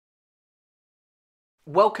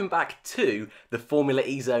Welcome back to the Formula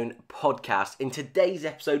E Zone podcast. In today's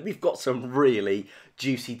episode, we've got some really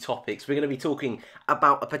juicy topics. We're going to be talking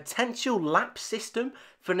about a potential lap system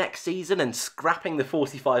for next season and scrapping the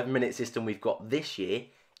 45-minute system we've got this year.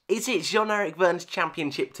 Is it Jean-Eric Vergne's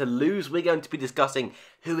championship to lose? We're going to be discussing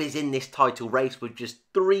who is in this title race with just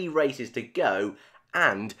 3 races to go.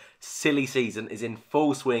 And silly season is in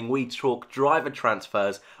full swing. We talk driver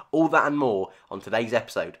transfers, all that and more on today's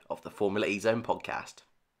episode of the Formula E Zone podcast.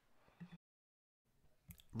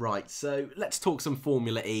 Right, so let's talk some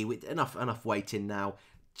Formula E with enough waiting now.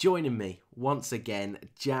 Joining me once again,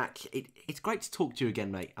 Jack. It's great to talk to you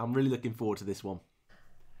again, mate. I'm really looking forward to this one.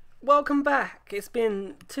 Welcome back. It's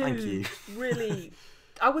been Thank you. really,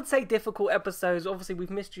 I would say, difficult episodes. Obviously, we've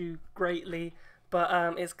missed you greatly, but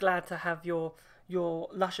it's glad to have your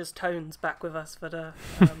luscious tones back with us for the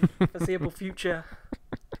foreseeable future.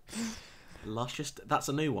 Luscious, that's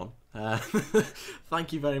a new one.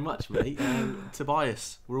 Thank you very much, mate.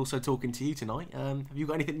 Tobias, we're also talking to you tonight. Have you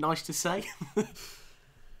got anything nice to say?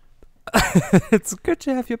 It's good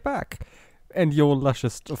to have you back and your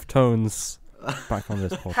luscious of tones back on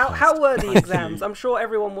this podcast. How were the exams? I'm sure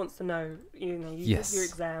everyone wants to know. You Yes. did your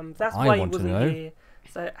exams. That's why you wasn't here.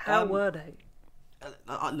 So how were they?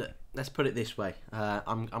 Look, let's put it this way.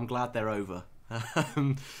 I'm glad they're over.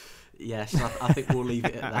 Yes, I think we'll leave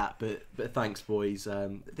it at that. But thanks, boys.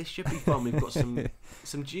 This should be fun. We've got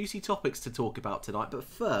some juicy topics to talk about tonight. But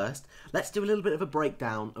first, let's do a little bit of a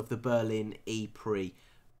breakdown of the Berlin E-prix.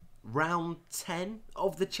 Round 10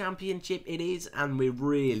 of the championship it is, and we're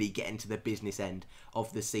really getting to the business end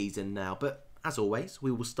of the season now. But as always,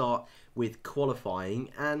 we will start with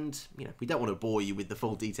qualifying, and we don't want to bore you with the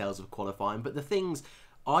full details of qualifying, but the things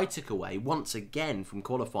I took away once again from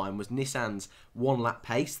qualifying was Nissan's 1-lap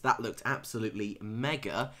pace. That looked absolutely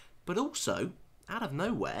mega, but also out of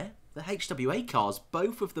nowhere, the HWA cars,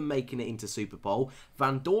 both of them making it into Superpole.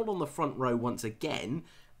 Van Dorn on the front row once again.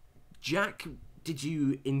 Jack, did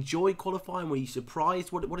you enjoy qualifying? Were you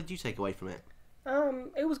surprised? What did you take away from it?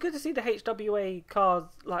 It was good to see the HWA cars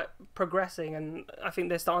progressing, and I think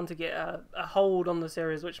they're starting to get a hold on the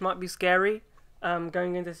series, which might be scary.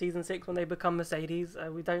 Going into season 6 when they become Mercedes.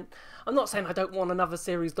 I'm not saying I don't want another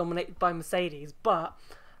series dominated by Mercedes, but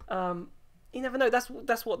you never know. That's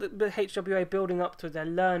what the HWA building up to. They're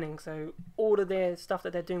learning, so all of their stuff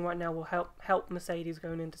that they're doing right now will help Mercedes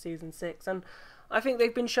going into season 6. And I think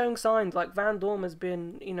they've been showing signs. Like Van Dorn has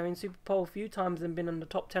been, in Superpole a few times and been in the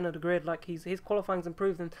top 10 of the grid. Like his qualifying's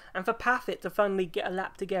improved, and for Paffett to finally get a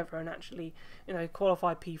lap together and actually,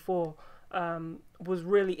 qualify P4. Was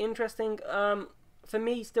really interesting. For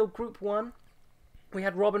me, still Group 1, we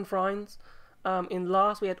had Robin Freins. In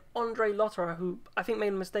last, we had Andre Lotterer, who I think made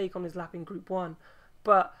a mistake on his lap in Group 1.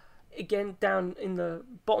 But again, down in the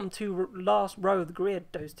bottom 2 last row of the grid,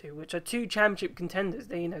 those two, which are 2 championship contenders.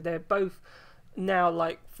 They're both now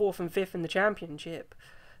 4th and 5th in the championship.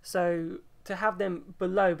 So to have them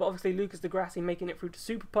below, but obviously Lucas Di Grassi making it through to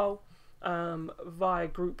Superpole. Via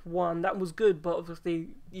Group 1, that was good, but obviously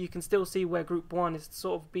you can still see where Group 1 is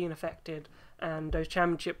sort of being affected, and those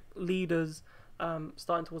championship leaders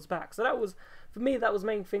starting towards back. So that was, for me, that was the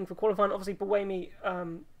main thing for qualifying. Obviously Buemi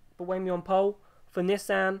on pole for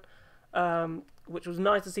Nissan, which was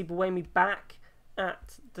nice to see Buemi back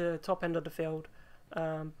at the top end of the field.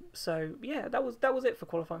 So yeah, that was it for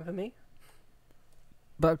qualifying for me.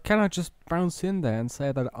 But can I just bounce in there and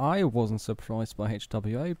say that I wasn't surprised by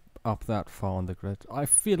HWA up that far on the grid? I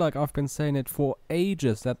feel like I've been saying it for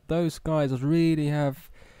ages that those guys really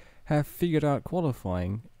have figured out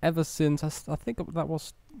qualifying ever since I think that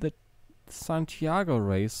was the Santiago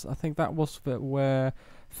race. I think that was where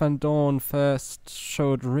Van Dorn first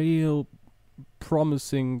showed real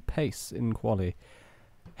promising pace in quali.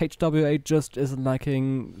 HWA just is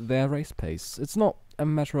lacking their race pace. It's not a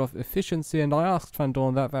matter of efficiency, and I asked Van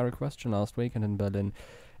Dorn that very question last weekend in Berlin.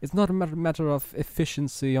 It's not a matter of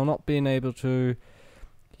efficiency or not being able to,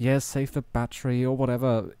 save the battery or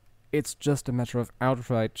whatever. It's just a matter of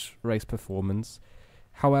outright race performance.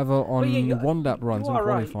 However, on one-lap runs in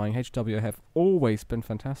qualifying, right. HWA have always been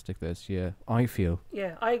fantastic this year, I feel.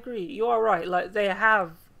 Yeah, I agree. You are right. They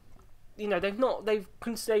have, they've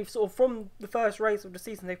sort of, from the first race of the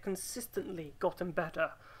season, they've consistently gotten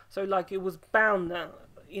better. So, it was bound that,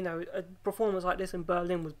 a performance like this in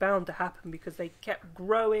Berlin was bound to happen because they kept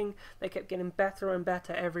growing, they kept getting better and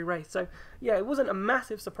better every race. So, yeah, it wasn't a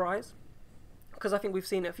massive surprise because I think we've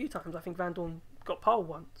seen it a few times. I think Van Dorn got pole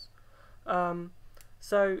once.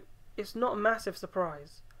 So, it's not a massive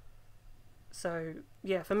surprise. So,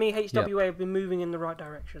 yeah, for me, HWA have been moving in the right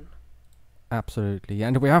direction. Absolutely,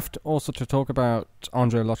 and we have to also to talk about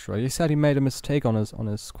Andre Lotterer. He said he made a mistake on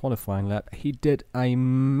his qualifying lap. He did a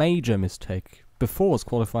major mistake before his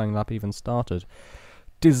qualifying lap even started.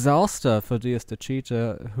 Disaster for Diaz de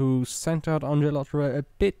Cheetah, who sent out Andre Lotterer a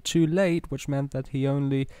bit too late, which meant that he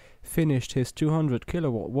only finished his 200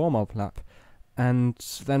 kilowatt warm-up lap, and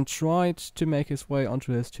then tried to make his way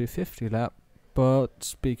onto his 250 lap,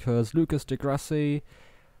 but because Lucas de Grassi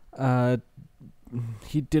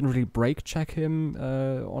he didn't really brake check him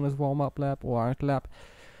on his warm-up lap or out lap,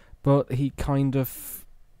 but he kind of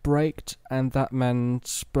braked, and that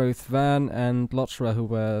meant both Vergne and Lotterer, who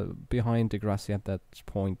were behind de Grassi at that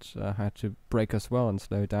point, had to brake as well and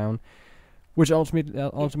slow down, which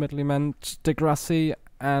ultimately meant de Grassi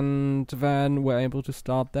and Vergne were able to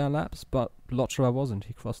start their laps, but Lotterer wasn't.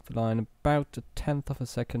 He crossed the line about a tenth of a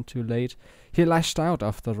second too late. He lashed out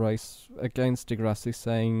after the race against de Grassi,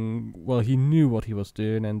 saying, well, he knew what he was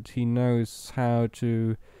doing and he knows how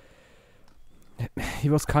to... He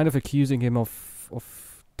was kind of accusing him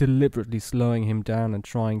of deliberately slowing him down and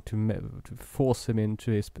trying to force him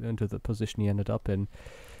into the position he ended up in.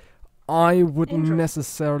 I wouldn't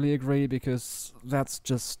necessarily agree, because that's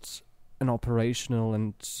just an operational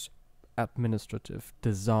and administrative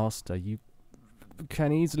disaster. You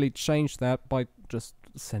can easily change that by just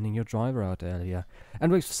sending your driver out earlier.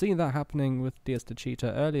 And we've seen that happening with Diaz de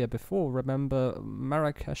Cheetah earlier before. Remember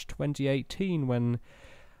Marrakesh 2018, when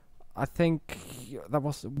I think that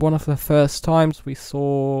was one of the first times we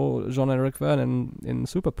saw Jean-Eric Vergne in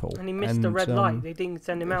Superpole. And he missed the red light. They didn't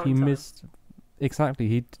send him out in time. Missed... Exactly.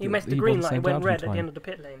 He missed the green light. It went red at the end of the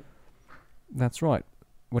pit lane. That's right.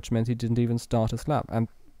 Which meant he didn't even start his lap. And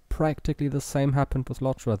practically the same happened with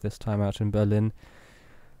Lotterer this time out in Berlin.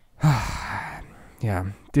 Yeah,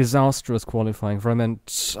 disastrous qualifying for him. And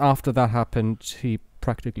after that happened, he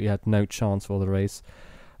practically had no chance for the race.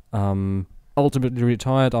 Ultimately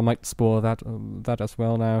retired. I might spoil that as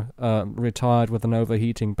well now. Retired with an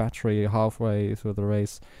overheating battery halfway through the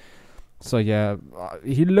race. So yeah,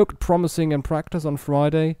 he looked promising in practice on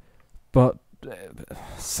Friday, but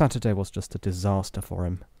Saturday was just a disaster for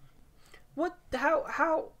him.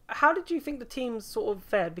 How did you think the teams sort of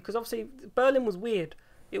fared? Because obviously Berlin was weird.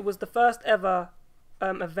 It was the first ever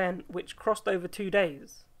event which crossed over 2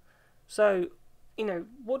 days. So, I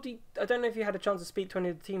don't know if you had a chance to speak to any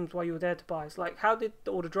of the teams while you were there, Tobias. Like, how did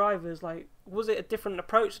all the drivers, was it a different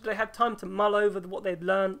approach? Did they have time to mull over what they'd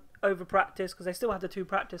learned over practice? Because they still had the 2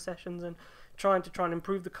 practice sessions and trying to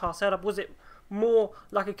improve the car setup. Was it more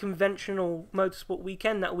like a conventional motorsport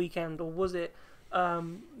weekend that weekend, or was it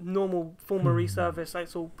normal Formula E service?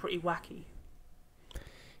 It's all pretty wacky.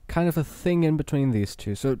 Kind of a thing in between these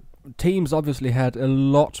two. So teams obviously had a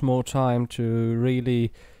lot more time to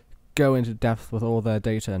really go into depth with all their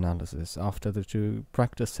data analysis after the 2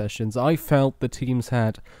 practice sessions. I felt the teams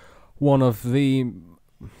had one of the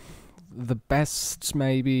best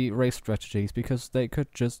maybe race strategies, because they could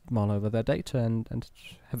just mull over their data and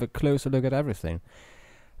have a closer look at everything.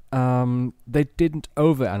 They didn't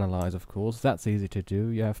overanalyze, of course. That's easy to do.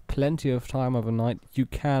 You have plenty of time overnight. You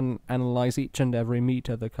can analyze each and every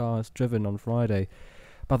meter the car has driven on Friday.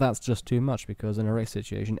 But that's just too much, because in a race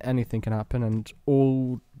situation anything can happen, and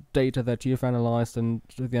all data that you've analyzed and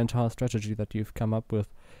the entire strategy that you've come up with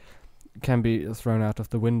can be thrown out of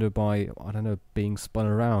the window by, I don't know, being spun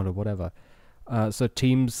around or whatever. So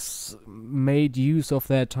teams made use of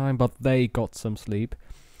their time, but they got some sleep.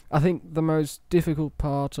 I think the most difficult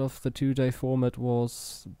part of the 2-day format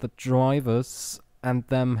was the drivers and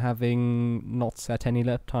them having not set any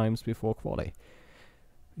lap times before quali.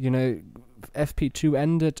 FP2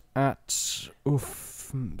 ended at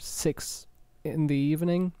 6 in the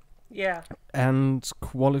evening. Yeah. And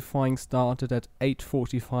qualifying started at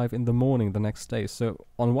 8:45 in the morning the next day. So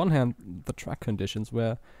on one hand, the track conditions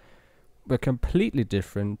were completely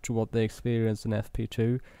different to what they experienced in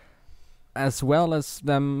FP2, as well as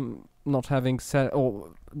them not having set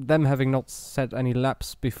any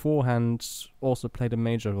laps beforehand also played a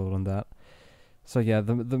major role in that. So yeah,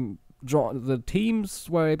 the teams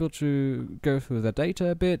were able to go through their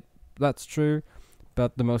data a bit. That's true.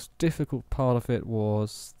 But the most difficult part of it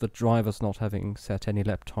was the drivers not having set any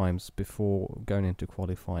lap times before going into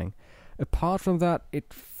qualifying. Apart from that,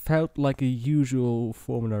 it felt like a usual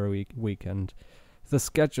Formula weekend. The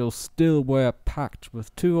schedules still were packed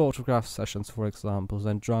with 2 autograph sessions, for example,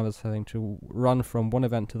 and drivers having to run from one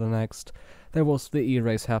event to the next. There was the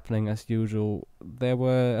E-race happening as usual. There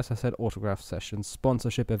were, as I said, autograph sessions,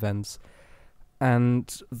 sponsorship events,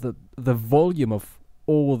 and the volume of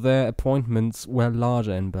all their appointments were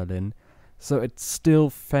larger in Berlin. So it still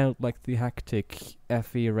felt like the hectic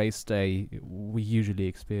FE race day we usually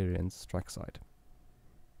experience trackside.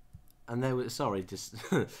 And there was, sorry, just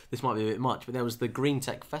this might be a bit much, but there was the Green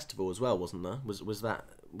Tech Festival as well, wasn't there? Was there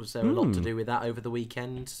a lot to do with that over the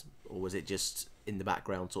weekend, or was it just in the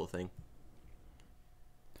background sort of thing?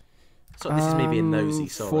 So this is me being nosy.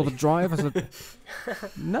 Sorry. For the drivers,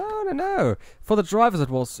 no. For the drivers, it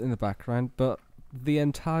was in the background, but the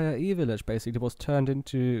entire E-Village basically was turned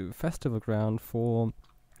into festival ground for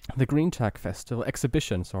the Green Tech Festival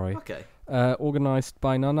exhibition. Sorry. Okay. Organized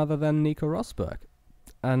by none other than Nico Rosberg.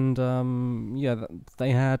 And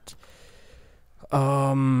they had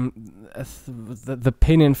the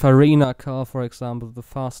Pininfarina car, for example, the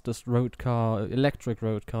fastest road car, electric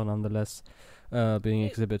road car, nonetheless, being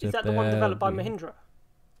exhibited. Is that there. The one developed by Mahindra?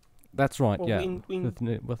 That's right. Well, yeah, with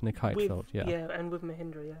Nick Heidfeld. Yeah. Yeah, and with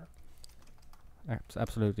Mahindra. Yeah.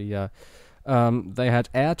 Absolutely. Yeah. They had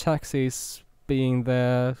air taxis being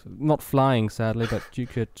there, not flying, sadly, but you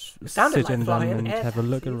could sit in them and have a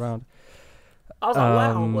look around. I was like,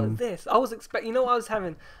 wow, what is this? I was expecting, you know what I was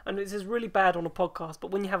having, and this is really bad on a podcast, but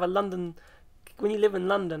when you have when you live in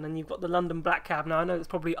London and you've got the London Black Cab, now I know it's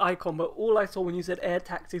probably Icon, but all I saw when you said air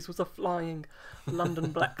taxis was a flying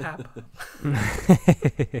London Black Cab.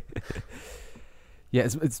 Yeah,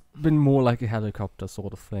 it's been more like a helicopter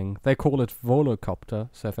sort of thing. They call it Volocopter,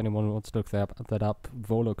 so if anyone wants to look that up,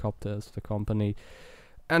 Volocopter is the company.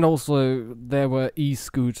 And also, there were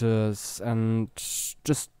e-scooters and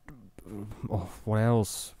just... what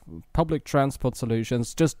else? Public transport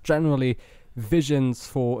solutions, just generally visions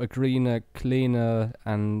for a greener, cleaner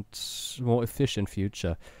and more efficient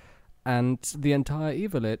future. And the entire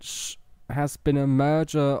E-Village has been a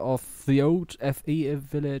merger of the old FE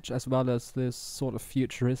Village as well as this sort of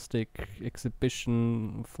futuristic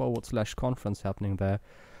exhibition /conference happening there.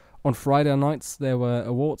 On Friday nights there were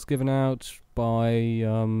awards given out by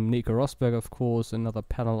Nico Rosberg, of course, another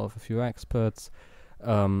panel of a few experts.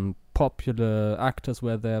 Popular actors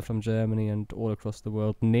were there from Germany and all across the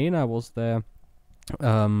world. Nena was there.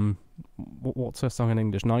 What's her song in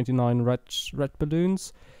English? 99 Red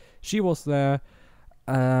Balloons. She was there.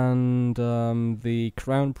 And the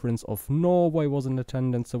Crown Prince of Norway was in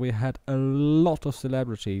attendance. So we had a lot of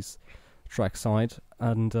celebrities trackside.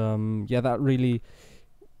 And that really...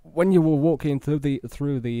 When you were walking through the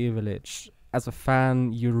E-Village... As a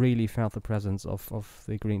fan, you really felt the presence of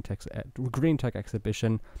the Green Tech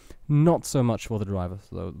exhibition. Not so much for the drivers,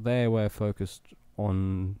 though. They were focused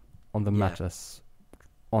on the matters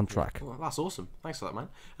on track. Well, that's awesome. Thanks for that, man.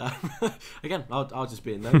 Again, I'll just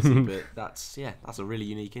be nosy, but that's a really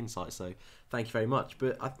unique insight. So thank you very much.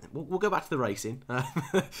 But we'll go back to the racing. So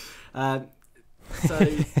I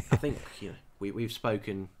think we've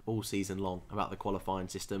spoken all season long about the qualifying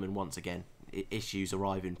system, and once again, issues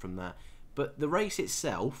arriving from that. But the race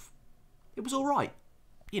itself, it was all right.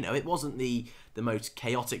 It wasn't the most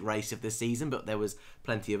chaotic race of the season, but there was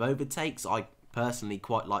plenty of overtakes. I personally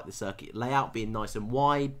quite like the circuit layout being nice and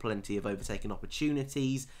wide, plenty of overtaking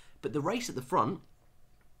opportunities. But the race at the front,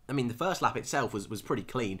 I mean, the first lap itself was pretty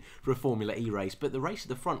clean for a Formula E race, but the race at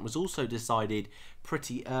the front was also decided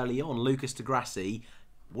pretty early on. Lucas di Grassi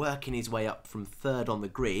working his way up from third on the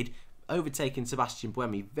grid, overtaking Sebastian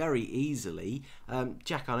Buemi very easily.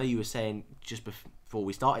 Jack, I know you were saying just before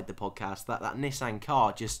we started the podcast that Nissan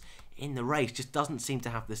car just in the race just doesn't seem to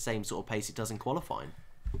have the same sort of pace it does in qualifying.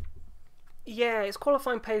 Yeah, it's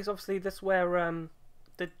qualifying pace. Obviously, that's where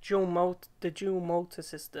the dual motor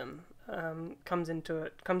system comes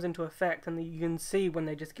into effect, and you can see when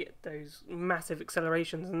they just get those massive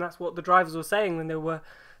accelerations, and that's what the drivers were saying when they were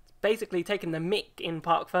basically taking the mick in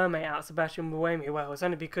Parc Fermé out of Sebastian Buemi. Well, it's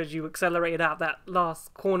only because you accelerated out that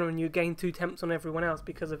last corner and you gained 2 tenths on everyone else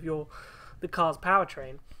because of the car's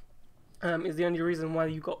powertrain. Is the only reason why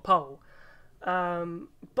you got pole.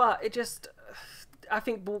 But it just... I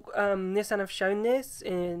think Nissan have shown this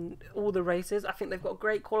in all the races. I think they've got a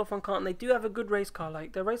great qualifying car, and they do have a good race car.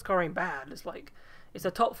 Like, their race car ain't bad. It's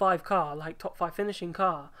a top 5 car, like top 5 finishing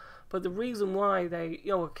car. But the reason why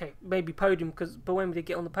maybe podium, because Buemi did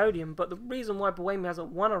get on the podium, but the reason why Buemi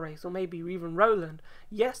hasn't won a race, or maybe even Roland,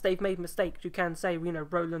 yes, they've made mistakes. You can say,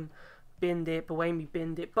 Roland binned it, Buemi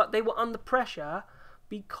binned it, but they were under pressure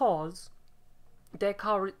because their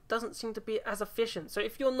car doesn't seem to be as efficient. So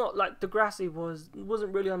if you're not like di Grassi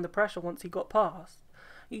wasn't really under pressure once he got past,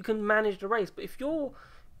 you can manage the race. But if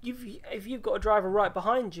you've got a driver right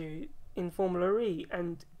behind you in Formula E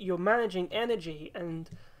and you're managing energy and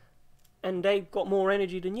they've got more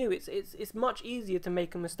energy than you, it's much easier to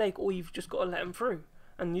make a mistake, or you've just got to let them through.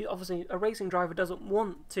 And obviously, a racing driver doesn't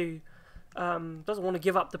want to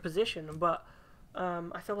give up the position. But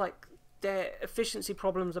I feel like their efficiency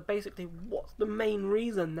problems are basically what's the main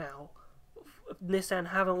reason now Nissan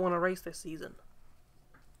haven't won a race this season.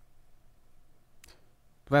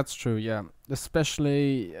 That's true, yeah.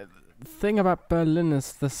 Especially, the thing about Berlin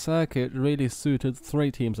is the circuit really suited 3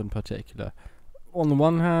 teams in particular. On the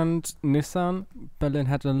one hand, Nissan, Berlin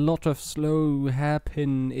had a lot of slow,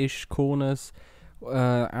 hairpin-ish corners,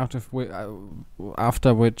 after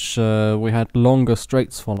which we had longer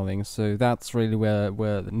straights following, so that's really where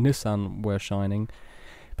Nissan were shining.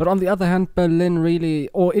 But on the other hand, in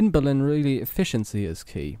Berlin, efficiency is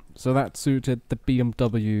key. So that suited the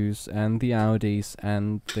BMWs and the Audis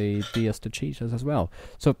and the DS Cheetahs as well.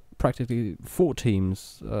 So practically 4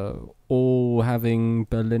 teams, all having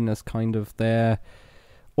Berlin as kind of their,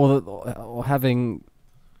 or having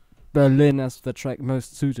Berlin as the track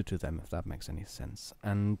most suited to them, if that makes any sense.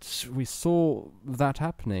 And we saw that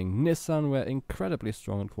happening. Nissan were incredibly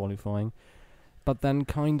strong in qualifying, but then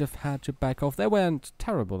kind of had to back off. They weren't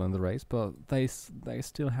terrible in the race, but they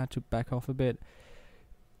still had to back off a bit.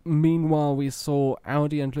 Meanwhile, we saw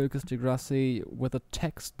Audi and Lucas di Grassi with a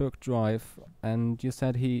textbook drive, and you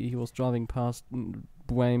said he was driving past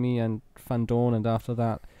Buemi and Van Dorn, and after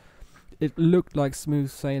that, it looked like smooth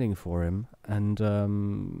sailing for him. And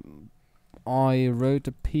I wrote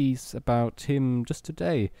a piece about him just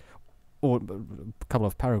today, or a couple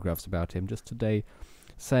of paragraphs about him just today,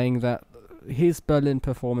 saying that his Berlin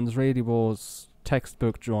performance really was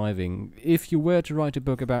textbook driving. If you were to write a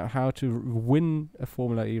book about how to win a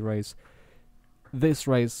Formula E race, this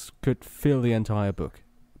race could fill the entire book,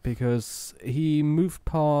 because he moved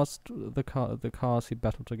past the cars he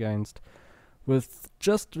battled against with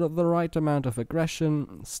just the right amount of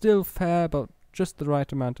aggression, still fair, but just the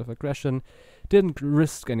right amount of aggression, didn't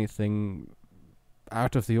risk anything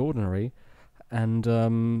out of the ordinary, and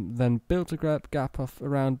then built a gap of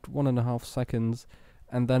around 1.5 seconds,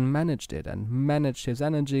 and then managed it, and managed his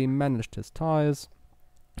energy, managed his tyres.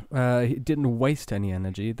 He didn't waste any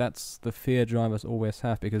energy. That's the fear drivers always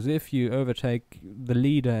have, because if you overtake the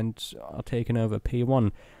leader and are taken over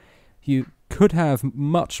P1, you could have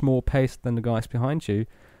much more pace than the guys behind you.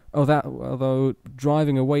 Although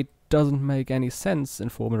driving away doesn't make any sense in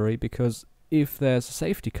Formula E, because if there's a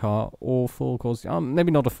safety car or full course,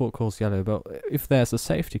 maybe not a full course yellow, but if there's a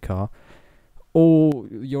safety car, all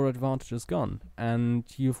your advantage is gone, and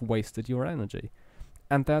you've wasted your energy.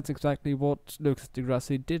 And that's exactly what Lucas di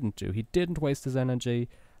Grassi didn't do. He didn't waste his energy,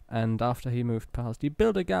 and after he moved past, he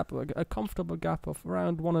built a gap, a comfortable gap of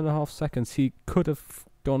around 1.5 seconds. He could have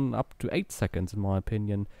gone up to 8 seconds, in my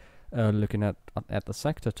opinion, looking at the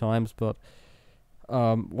sector times. But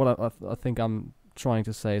what I think I'm trying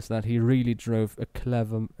to say is that he really drove a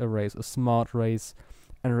clever race, a smart race,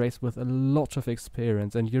 and a race with a lot of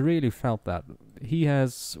experience, and you really felt that.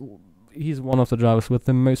 He's one of the drivers with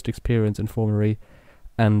the most experience in Formula E,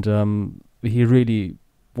 and he really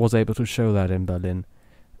was able to show that in Berlin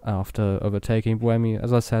after overtaking Buemi,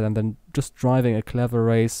 as I said, and then just driving a clever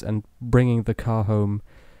race and bringing the car home.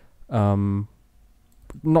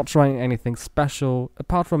 Not trying anything special,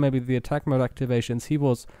 apart from maybe the attack mode activations. He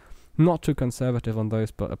was not too conservative on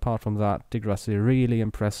those, but apart from that, Di Grassi really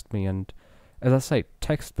impressed me, and as I say,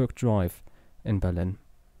 textbook drive in Berlin.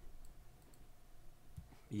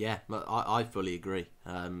 Yeah, I fully agree.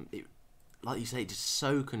 Like you say, just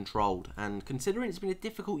so controlled, and considering it's been a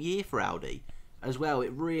difficult year for Audi as well,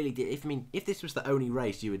 it really did. If this was the only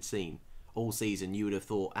race you had seen all season, you would have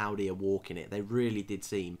thought Audi are walking it. They really did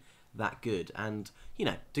seem that good, and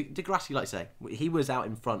Di Grassi, like I say, he was out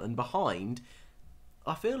in front and behind.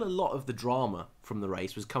 I feel a lot of the drama from the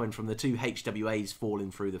race was coming from the 2 HWAs falling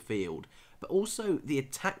through the field, but also the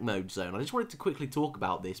attack mode zone. I just wanted to quickly talk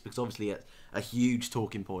about this, because obviously it's a huge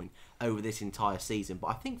talking point over this entire season. But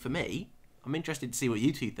I think for me, I'm interested to see what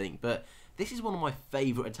you two think, but this is one of my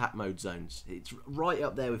favourite attack mode zones. It's right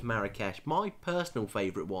up there with Marrakesh. My personal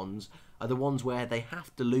favourite ones are the ones where they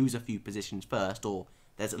have to lose a few positions first, or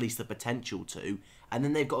there's at least the potential to, and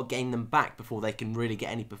then they've got to gain them back before they can really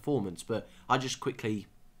get any performance. But I just quickly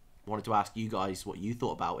wanted to ask you guys what you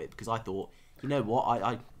thought about it, because I thought, you know what,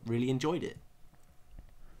 I really enjoyed it.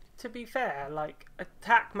 To be fair, like,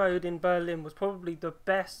 attack mode in Berlin was probably the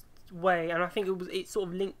best way, and I think it sort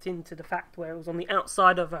of linked into the fact where it was on the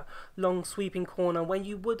outside of a long sweeping corner when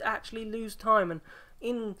you would actually lose time. And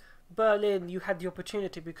in Berlin you had the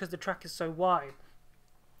opportunity, because the track is so wide,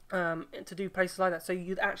 to do places like that, so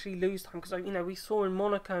you'd actually lose time, because we saw in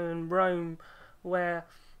Monaco and Rome where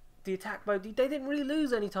the attack mode, they didn't really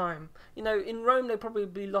lose any time. In Rome they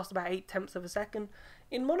probably lost about 0.8 of a second.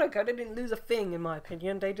 In Monaco they didn't lose a thing, in my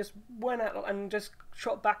opinion. They just went out and just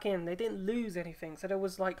shot back in. They didn't lose anything, so there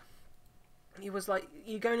was he was like,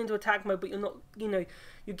 you're going into attack mode, but you're not,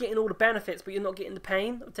 you're getting all the benefits, but you're not getting the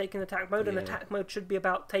pain of taking attack mode, and attack mode should be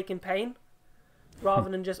about taking pain rather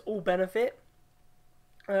than just all benefit.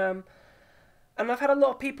 And I've had a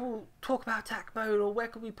lot of people talk about attack mode, or where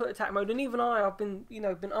could we put attack mode, and even I've been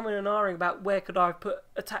umming and ahhing about where could I have put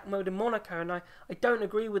attack mode in Monaco, and I don't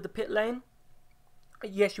agree with the pit lane.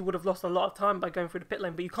 Yes, you would have lost a lot of time by going through the pit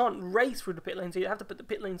lane, but you can't race through the pit lane, so you have to put the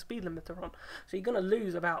pit lane speed limiter on. So you're going to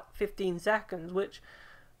lose about 15 seconds, which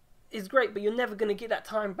is great, but you're never going to get that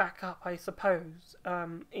time back up, I suppose.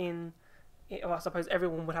 I suppose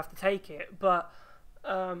everyone would have to take it, but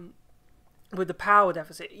with the power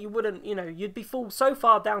deficit, you wouldn't, you'd be so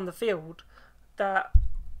far down the field that,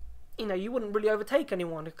 you wouldn't really overtake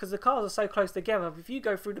anyone because the cars are so close together. If you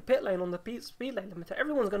go through the pit lane on the speed lane limiter,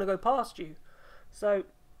 everyone's going to go past you. So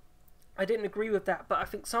I didn't agree with that, but I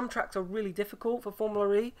think some tracks are really difficult for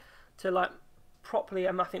Formula E to properly,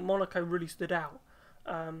 and I think Monaco really stood out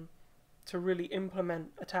to really implement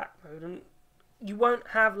attack mode. And you won't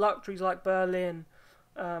have luxuries like Berlin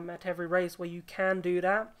at every race where you can do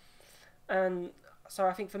that. And so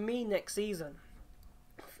I think for me next season,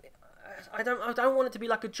 I don't want it to be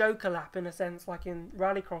like a Joker lap in a sense, like in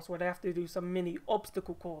Rallycross where they have to do some mini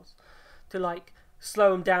obstacle course to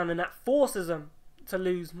slow them down, and that forces them to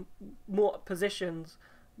lose more positions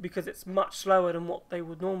because it's much slower than what they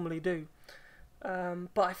would normally do.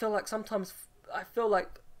 But I feel like sometimes,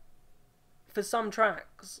 for some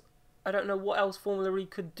tracks, I don't know what else Formula E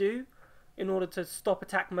could do in order to stop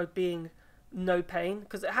attack mode being no pain,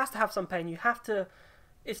 because it has to have some pain.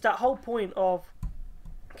 It's that whole point of,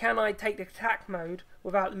 can I take the attack mode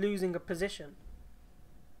without losing a position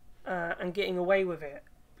and getting away with it?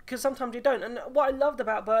 Because sometimes you don't. And what I loved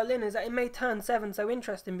about Berlin is that it made turn 7 so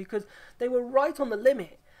interesting, because they were right on the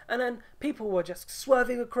limit, and then people were just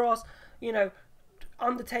swerving across,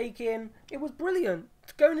 undertaking. It was brilliant.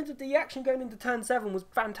 The action going into turn 7 was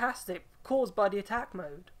fantastic, caused by the attack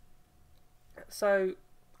mode. So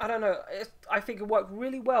I don't know. I think it worked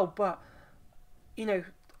really well, but a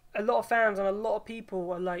lot of fans and a lot of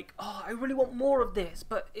people are like, "Oh, I really want more of this,"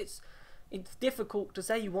 but it's difficult to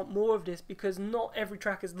say you want more of this because not every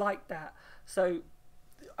track is like that. So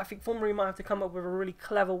I think Formula E might have to come up with a really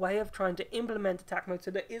clever way of trying to implement attack mode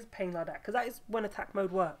so there is pain like that, because that is when attack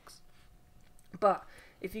mode works. But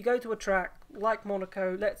if you go to a track like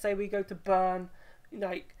Monaco, let's say we go to Bern,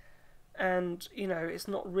 and it's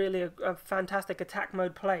not really a fantastic attack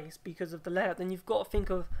mode place because of the layout, then you've got to think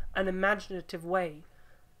of an imaginative way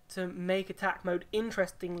to make attack mode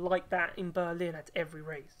interesting like that in Berlin at every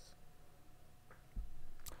race.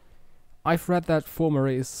 I've read that Formula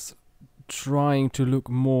is trying to look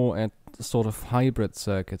more at sort of hybrid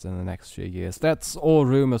circuits in the next few years. That's all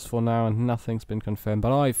rumors for now, and nothing's been confirmed.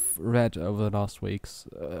 But I've read over the last weeks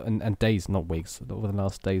and days, not weeks, over the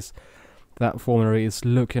last days, that Formula is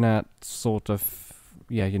looking at sort of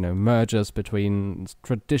mergers between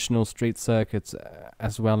traditional street circuits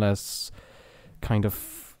as well as kind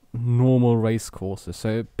of normal race courses.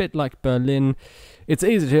 So a bit like Berlin, it's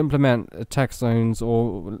easy to implement attack zones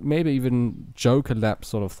or maybe even Joker lap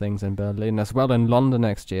sort of things in Berlin, as well in London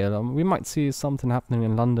next year. We might see something happening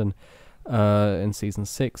in London in season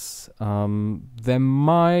 6. There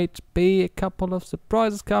might be a couple of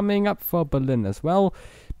surprises coming up for Berlin as well,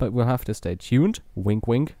 but we'll have to stay tuned, wink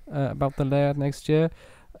wink, about the layout next year.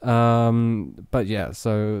 But yeah,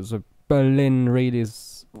 so Berlin really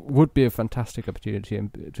would be a fantastic opportunity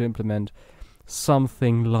to implement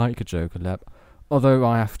something like a Joker lap. Although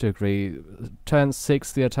I have to agree, turn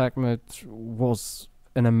 6, the attack mode was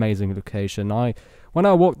an amazing location. When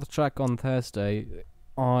I walked the track on Thursday,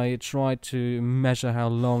 I tried to measure how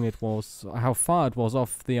long it was, how far it was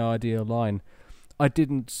off the ideal line. I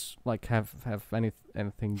didn't have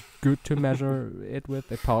anything good to measure it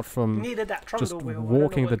with, apart from just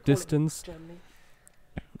walking the distance.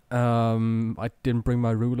 I didn't bring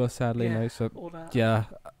my ruler, sadly, no. So yeah,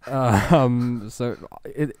 so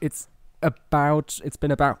it's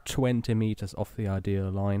been about 20 meters off the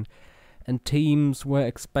ideal line, and teams were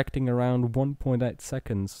expecting around 1.8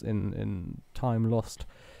 seconds in time lost.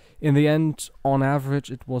 In the end, on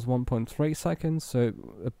average, it was 1.3 seconds, so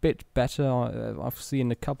a bit better. I've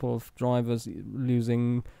seen a couple of drivers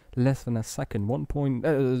losing less than a second.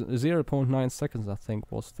 0.9 seconds, I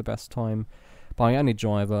think, was the best time by any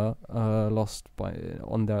driver lost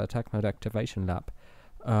on their attack mode activation lap.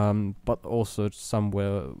 But also some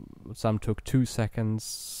took 2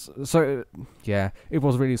 seconds. So yeah, it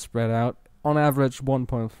was really spread out. On average,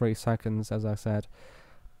 1.3 seconds, as I said.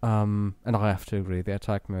 And I have to agree, the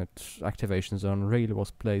attack mode activation zone really was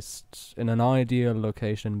placed in an ideal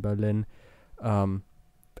location in Berlin.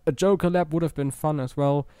 A Joker lap would have been fun as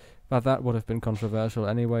well, but that would have been controversial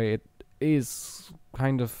anyway. It is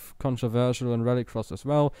kind of controversial in Rallycross as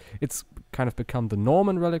well. It's kind of become the norm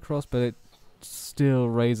in Rallycross, but it still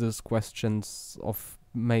raises questions of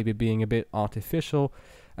maybe being a bit artificial,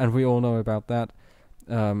 and we all know about that.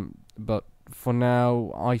 But for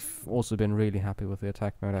now, I've also been really happy with the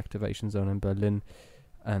attack mode activation zone in Berlin.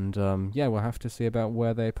 And we'll have to see about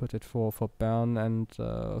where they put it for Bern and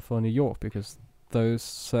for New York, because those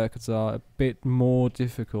circuits are a bit more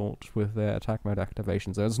difficult with their attack mode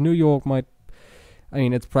activation zones. New York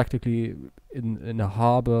it's practically in a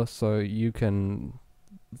harbor, so you can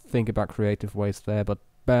think about creative ways there, but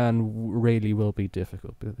Bern really will be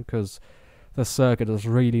difficult because the circuit is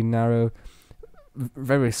really narrow,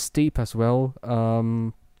 very steep as well.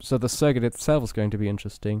 So the circuit itself is going to be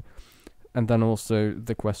interesting. And then also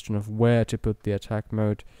the question of where to put the attack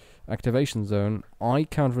mode activation zone. I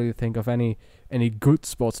can't really think of any good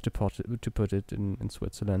spots to put it in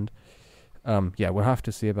Switzerland. We'll have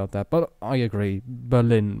to see about that. But I agree,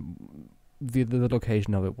 Berlin, the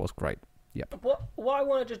location of it was great. Yep. What I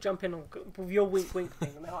want to just jump in on with your wink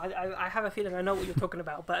thing. I have a feeling I know what you're talking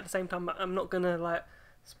about, but at the same time, I'm not gonna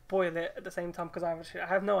spoil it at the same time because I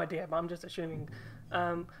have no idea, but I'm just assuming.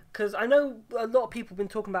 Because I know a lot of people have been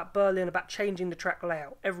talking about Berlin, about changing the track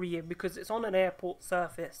layout every year because it's on an airport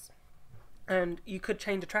surface. And you could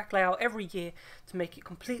change the track layout every year to make it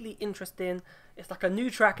completely interesting. It's like a new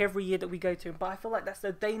track every year that we go to. But I feel like that's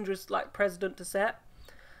a dangerous precedent to set.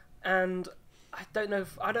 And I don't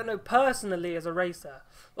know personally as a racer.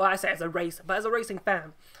 Well, I say as a racer, but as a racing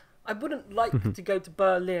fan, I wouldn't like to go to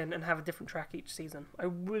Berlin and have a different track each season. I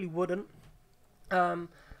really wouldn't.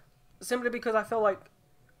 Simply because I feel like,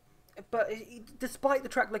 despite the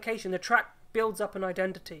track location, the track builds up an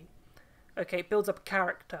identity. Okay, it builds up a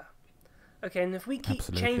character. Okay, and if we keep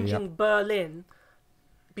changing Berlin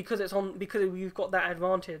because we've got that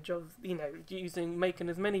advantage of making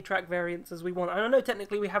as many track variants as we want. And I know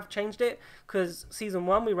technically we have changed it because season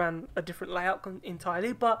 1 we ran a different layout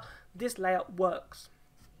entirely, but this layout works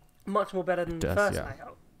much more better than the first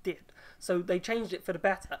layout did. So they changed it for the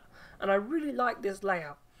better, and I really like this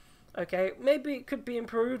layout. Okay, maybe it could be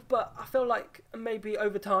improved, but I feel like maybe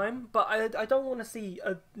over time. But I don't want to see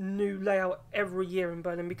a new layout every year in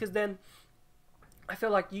Berlin, because then I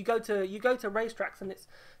feel like you go to racetracks and it's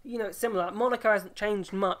it's similar. Monaco hasn't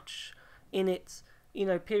changed much in its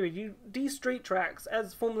period. These street tracks,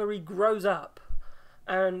 as Formula E grows up,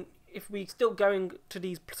 and if we still going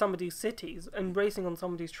to some of these cities and racing on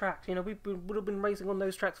some of these tracks, we would have been racing on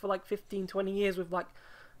those tracks for 15, 20 years with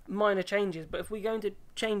minor changes. But if we're going to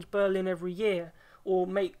change Berlin every year or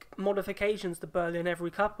make modifications to Berlin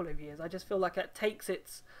every couple of years, I just feel like it takes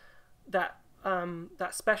that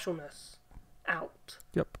specialness out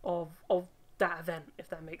of that event, if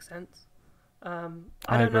that makes sense. I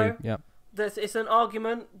don't agree. know. Yep. It's an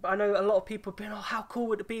argument, but I know a lot of people have been, how cool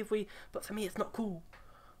would it be if we... But for me, it's not cool.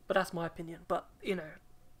 But that's my opinion. But,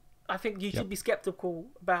 I think you should be skeptical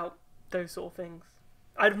about those sort of things.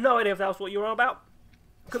 I have no idea if that was what you were on about.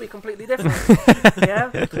 Could be completely different.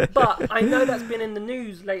 Yeah? But I know that's been in the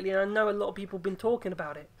news lately, and I know a lot of people have been talking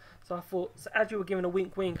about it. So I thought, as you were giving a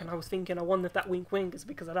wink, and I was thinking, I wonder if that wink is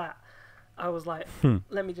because of that. I was like,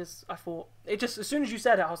 I thought, it just, as soon as you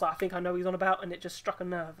said it, I was like, I think I know what he's on about, and it just struck a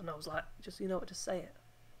nerve, and I was like, just say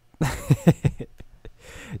it.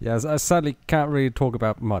 Yes, I sadly can't really talk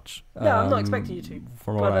about much. Yeah, I'm not expecting you to.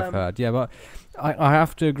 From what I've heard. Yeah, but I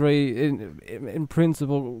have to agree, in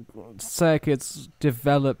principle, circuits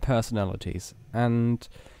develop personalities, and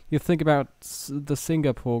you think about the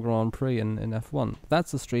Singapore Grand Prix in F1,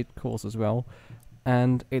 that's a street course as well,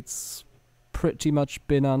 and it's pretty much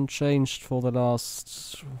been unchanged for the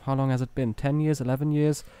last, how long has it been, 10 years, 11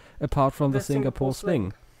 years, apart from the Singapore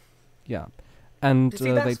Sling. Yeah. And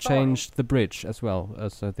they changed the bridge as well,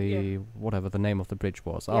 so whatever the name of the bridge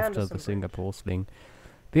was, after the Singapore Sling.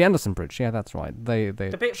 The Anderson Bridge, yeah, that's right. They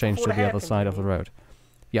changed to the other side of the road.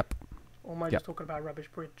 Yep. Or am I just talking about a rubbish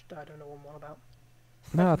bridge that I don't know what I'm on about?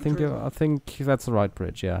 No, I think that's the right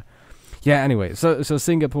bridge, yeah. Yeah, anyway, so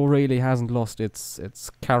Singapore really hasn't lost its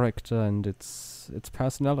character and its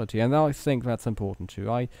personality, and I think that's important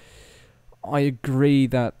too. I agree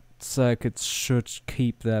that circuits should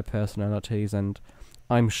keep their personalities, and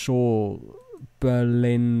I'm sure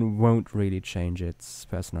Berlin won't really change its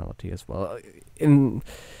personality as well.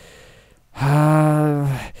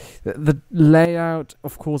 The layout,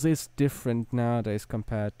 of course, is different nowadays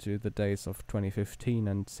compared to the days of 2015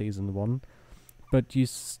 and Season 1. But you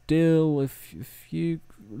still, if you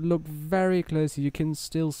look very closely, you can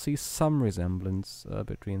still see some resemblance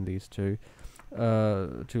between these two.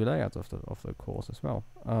 two layouts of the course as well.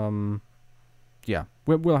 Yeah,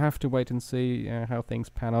 we'll have to wait and see how things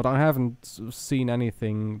pan out. I haven't seen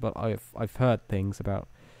anything, but I've heard things about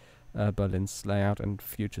Berlin's layout and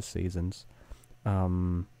future seasons.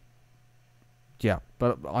 Yeah,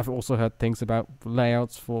 but I've also heard things about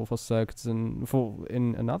layouts for circuits and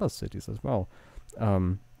in other cities as well.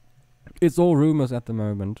 It's all rumors at the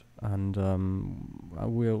moment, and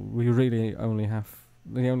we really only have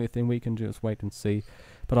the only thing we can do is wait and see.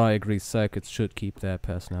 But I agree, circuits should keep their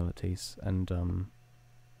personalities, and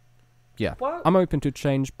yeah, I'm open to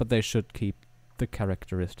change, but they should keep the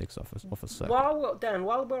characteristics of a circuit.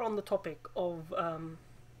 While we're on the topic of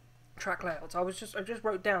track layouts, I just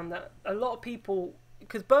wrote down that a lot of people,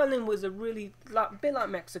 because Berlin was a really bit like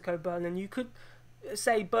Mexico. Berlin, you could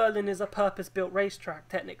say Berlin is a purpose-built racetrack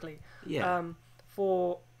technically,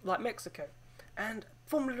 for like Mexico, and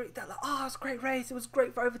Formula E, they're like, oh, it's a great race, it was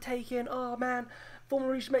great for overtaking, oh man,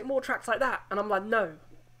 Formula E should make more tracks like that. And I'm like, no,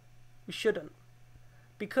 we shouldn't,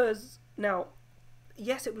 because now,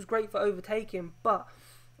 yes, it was great for overtaking, but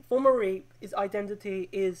Formula E's identity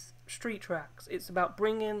is street tracks. It's about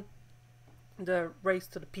bringing the race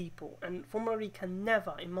to the people, and Formula E can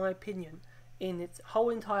never, in my opinion, in its whole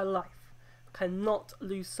entire life, cannot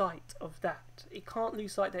lose sight of that. It can't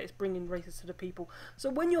lose sight that it's bringing races to the people. So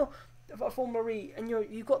when you're a Formula E and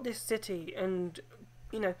you've got this city, and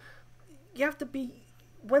you have to be,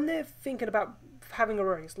 when they're thinking about having a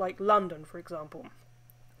race like London, for example.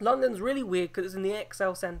 London's really weird because it's in the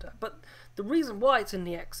XL Centre, but the reason why it's in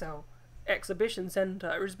the XL Exhibition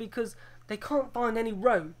Centre is because they can't find any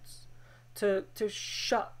roads to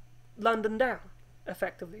shut London down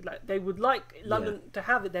effectively. Like, they would like London to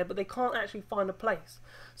have it there, but they can't actually find a place.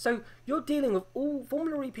 So you're dealing with all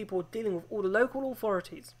Formula E people, dealing with all the local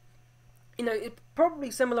authorities. It's probably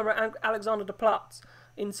similar at Alexander de Platz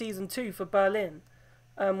in season 2 for Berlin,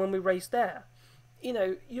 when we raced there.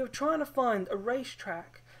 You're trying to find a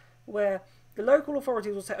racetrack where the local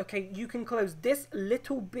authorities will say, okay, you can close this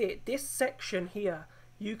little bit, this section here,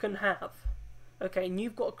 you can have. Okay, and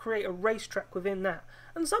you've got to create a racetrack within that.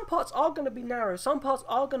 And some parts are going to be narrow, some parts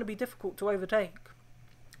are going to be difficult to overtake.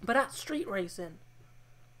 But that's street racing.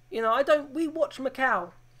 We watch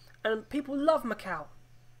Macau, and people love Macau.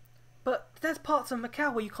 But there's parts of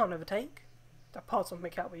Macau where you can't overtake. There are parts of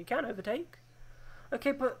Macau where you can overtake.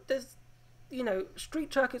 Okay, but there's,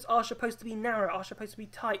 street circuits are supposed to be narrow, are supposed to be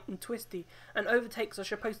tight and twisty, and overtakes are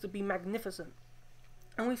supposed to be magnificent.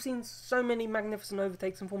 And we've seen so many magnificent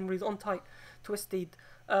overtakes in Formula E on tight, twisted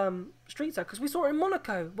street circuits. We saw it in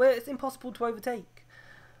Monaco, where it's impossible to overtake.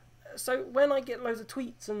 So when I get loads of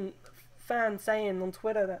tweets and fans saying on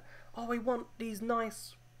Twitter that, oh, we want these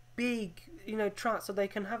nice, big, tracks so they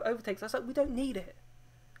can have overtakes, I was like, we don't need it.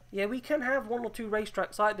 Yeah, we can have 1 or 2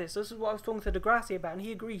 racetracks like this. This is what I was talking to Degrassi about, and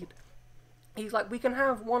he agreed. He's like, we can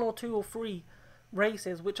have 1 or 2 or 3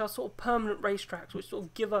 races which are sort of permanent racetracks, which sort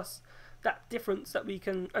of give us that difference that we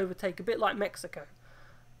can overtake, a bit like Mexico.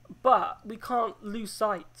 But we can't lose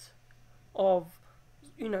sight of,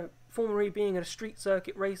 Formula E being a street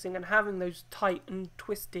circuit racing and having those tight and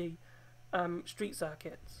twisty street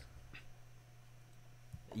circuits.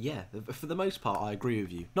 Yeah, for the most part, I agree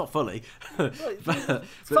with you. Not fully.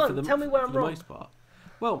 It's fun. Tell me where I'm wrong. For the most part.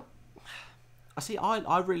 Well,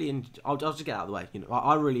 I really... I'll just get out of the way.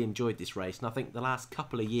 I really enjoyed this race, and I think the last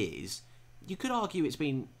couple of years, you could argue it's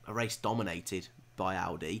been a race dominated by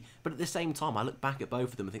Audi, but at the same time, I look back at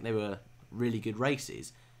both of them and think they were really good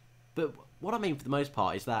races. But what I mean for the most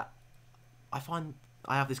part is that I find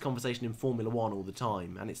I have this conversation in Formula 1 all the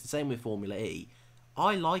time, and it's the same with Formula E.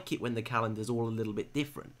 I like it when the calendar's all a little bit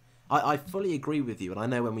different. I fully agree with you, and I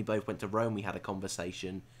know when we both went to Rome, we had a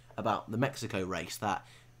conversation about the Mexico race, that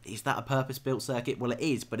is that a purpose-built circuit? Well, it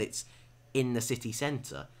is, but it's in the city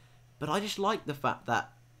centre. But I just like the fact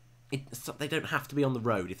that they don't have to be on the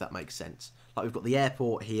road, if that makes sense. Like, we've got the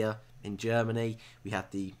airport here in Germany, we had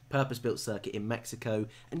the purpose-built circuit in Mexico,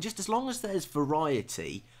 and just as long as there's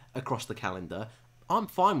variety across the calendar, I'm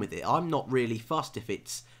fine with it. I'm not really fussed if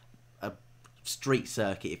it's a street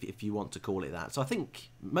circuit, if you want to call it that. So I think,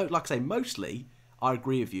 like I say, mostly I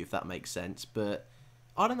agree with you, if that makes sense. But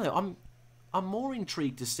I don't know. I'm more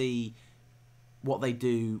intrigued to see what they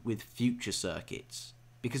do with future circuits,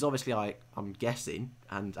 because obviously I'm guessing,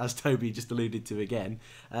 and as Toby just alluded to again,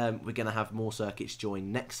 we're going to have more circuits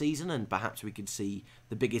join next season, and perhaps we could see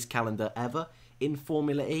the biggest calendar ever in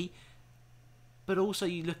Formula E. But also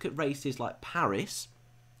you look at races like Paris,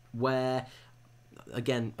 where,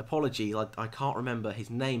 again, apology, I can't remember his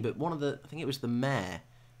name, but I think it was the mayor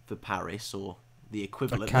for Paris, or the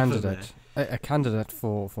equivalent a candidate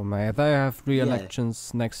for mayor. They have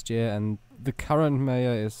re-elections next year, and the current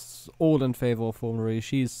mayor is all in favor of Formula E.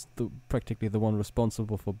 She's practically the one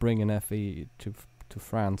responsible for bringing FE to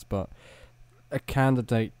France, but a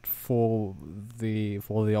candidate for the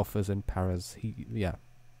office in Paris,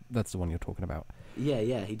 that's the one you're talking about.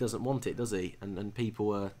 Yeah, he doesn't want it, does he? And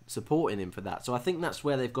people are supporting him for that. So I think that's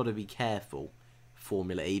where they've got to be careful,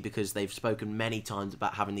 Formula E, because they've spoken many times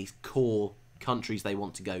about having these core countries they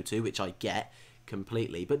want to go to, which I get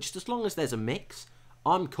completely. But just as long as there's a mix,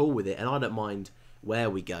 I'm cool with it, and I don't mind where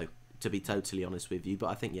we go, to be totally honest with you. But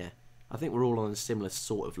I think we're all on a similar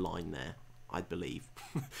sort of line there, I believe.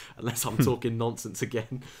 Unless I'm talking nonsense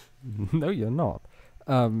again. No, you're not.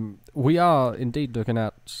 We are indeed looking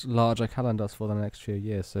at larger calendars for the next few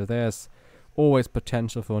years, so there's always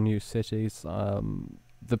potential for new cities.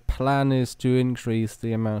 The plan is to increase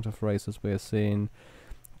the amount of races we're seeing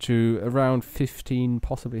to around 15,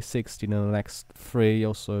 possibly 16 in the next 3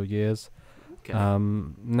 or so years. Okay.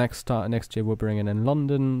 Next year we're bringing in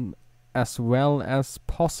London, as well as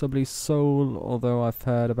possibly Seoul, although I've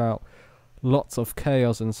heard about lots of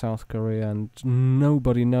chaos in South Korea and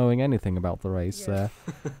nobody knowing anything about the race there.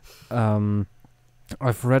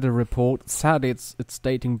 I've read a report. Sadly, it's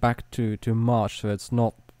dating back to March, so it's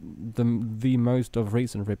not the most of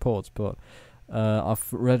recent reports. But I've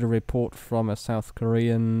read a report from a South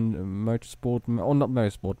Korean motorsport, or not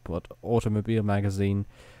motorsport, but automobile magazine,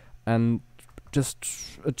 and just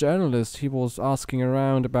a journalist. He was asking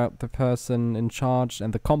around about the person in charge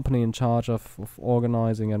and the company in charge of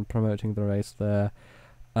organizing and promoting the race there.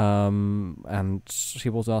 And he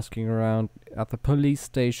was asking around at the police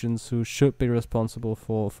stations who should be responsible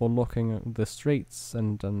for locking the streets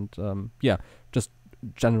and just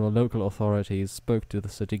general local authorities. Spoke to the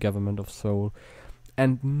city government of Seoul,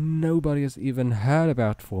 and nobody has even heard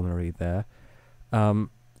about Formula E there.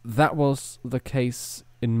 That was the case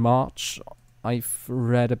in March. I've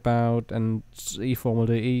read about, and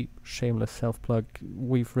Formula E, shameless self-plug,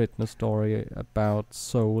 we've written a story about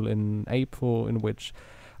Seoul in April in which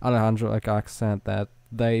Alejandro Agag said that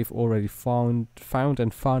they've already found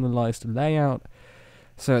and finalized the layout.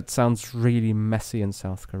 So it sounds really messy in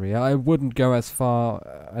South Korea. I wouldn't go as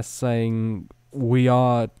far as saying we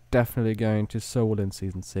are definitely going to Seoul in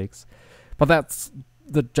Season 6, but that's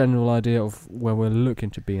the general idea of where we're looking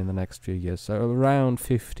to be in the next few years. So around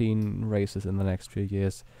 15 races in the next few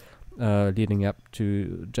years, leading up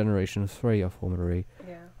to Generation 3 of Formula E.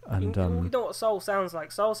 Yeah. And you know what Seoul sounds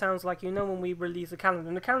like? Seoul sounds like, when we release the calendar.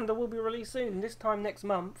 And the calendar will be released soon. This time next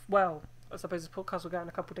month. Well, I suppose this podcast will go out in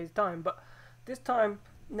a couple of days' time. But this time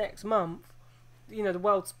next month, the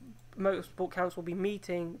World Motorsport Council will be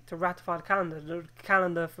meeting to ratify the calendar. The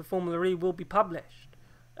calendar for Formula E will be published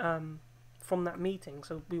from that meeting.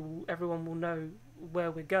 So everyone will know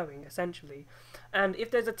where we're going, essentially. And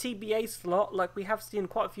if there's a TBA slot, like we have seen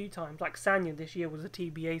quite a few times, like Sanya this year was a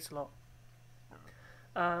TBA slot.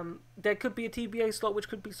 There could be a TBA slot which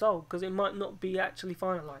could be sold because it might not be actually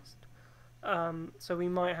finalised. So we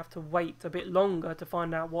might have to wait a bit longer to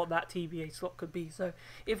find out what that TBA slot could be. So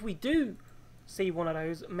if we do see one of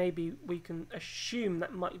those, maybe we can assume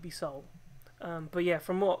that might be sold. But yeah,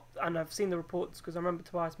 and I've seen the reports because I remember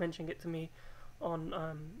Tobias mentioning it to me on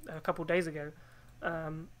a couple of days ago.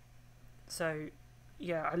 So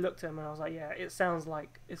yeah, I looked at him and I was like, yeah, it sounds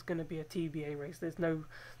like it's going to be a TBA race. There's no,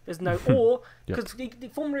 or because the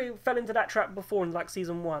Formula fell into that trap before in like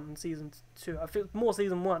season 1 and season 2. I feel more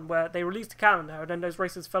season 1 where they released a calendar and then those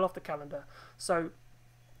races fell off the calendar. So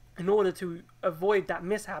in order to avoid that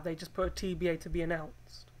mishap, they just put a TBA to be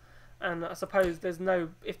announced. And I suppose there's no,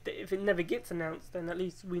 if it never gets announced, then at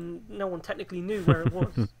least no one technically knew where it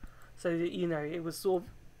was. So it was sort of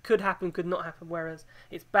could happen, could not happen. Whereas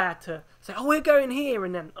it's bad to say, oh, we're going here,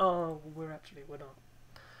 and then we're not.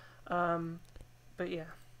 But yeah.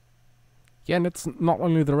 Yeah, and it's not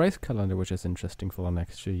only the race calendar which is interesting for the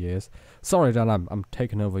next few years. Sorry, Dan, I'm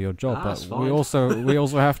taking over your job, but we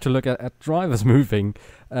also have to look at drivers moving,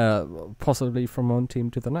 possibly from one team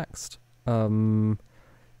to the next.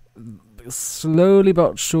 Slowly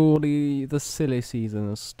but surely, the silly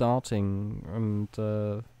season is starting, and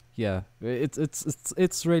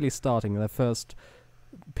it's really starting. The first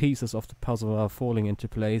pieces of the puzzle are falling into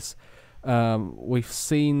place. We've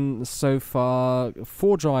seen so far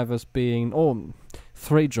 3 drivers being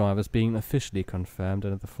officially confirmed,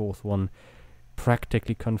 and the 4th one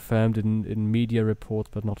practically confirmed in media reports,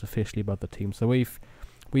 but not officially by the team. So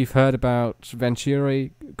we've heard about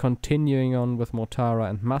Venturi continuing on with Mortara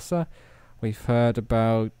and Massa. We've heard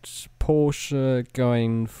about Porsche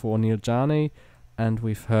going for Neil Jani, and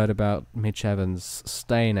we've heard about Mitch Evans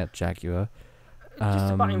staying at Jaguar. Just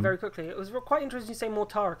to butt in very quickly, it was quite interesting you say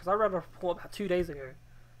Mortara because I read a report about 2 days ago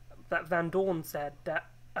that Van Dorn said that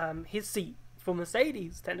his seat for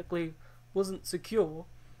Mercedes technically wasn't secure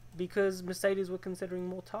because Mercedes were considering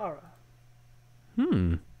Mortara.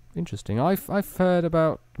 Interesting. I've heard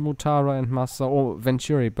about Mortara and Massa, or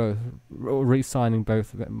Venturi both, re-signing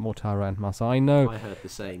both Mortara and Massa. I know. I heard the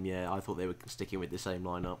same. Yeah, I thought they were sticking with the same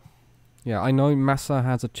lineup. Yeah, I know Massa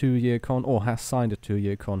has a 2-year has signed a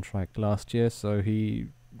 2-year contract last year, so he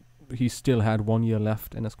still had 1 year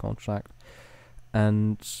left in his contract,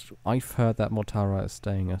 and I've heard that Mortara is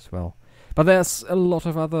staying as well. But there's a lot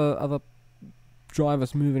of other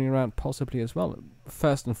drivers moving around possibly as well.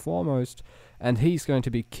 First and foremost, and he's going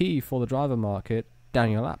to be key for the driver market,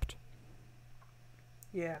 Daniel Abt.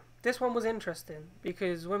 Yeah, this one was interesting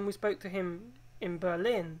because when we spoke to him in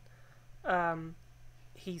Berlin,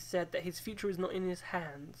 he said that his future is not in his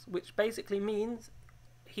hands, which basically means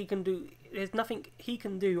there's nothing he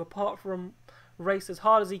can do apart from race as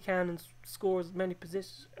hard as he can and score as many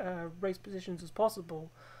race positions as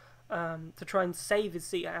possible to try and save his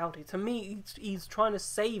seat at Audi. To me, he's trying to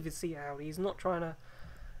save his seat at Audi. He's not trying to...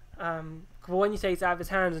 when you say it's out of his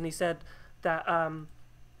hands, and he said that...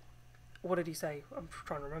 what did he say? I'm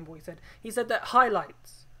trying to remember what he said. He said that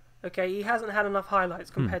highlights. Okay, he hasn't had enough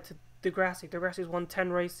highlights compared to Degrassi. Degrassi's won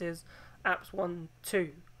 10 races. Apt's won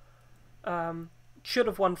 2. Should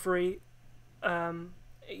have won 3.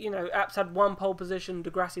 Apt's had 1 pole position.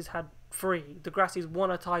 Degrassi's had 3. Degrassi's won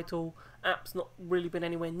a title. Apt's not really been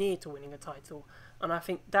anywhere near to winning a title. And I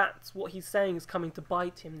think that's what he's saying is coming to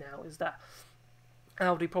bite him now, is that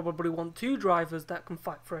Audi probably want 2 drivers that can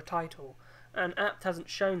fight for a title. And Abt hasn't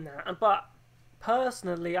shown that. But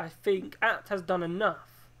personally, I think Abt has done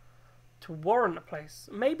enough to warrant a place.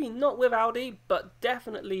 Maybe not with Audi, but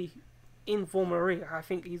definitely in Formula E. I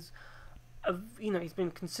think he's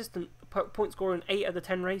been consistent point scorer in 8 of the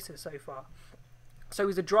 10 races so far. So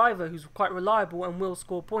he's a driver who's quite reliable and will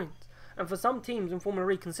score points. And for some teams in Formula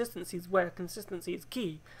E, consistency is where consistency is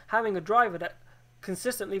key. Having a driver that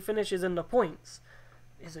consistently finishes in the points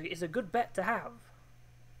is a good bet to have.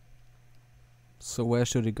 So where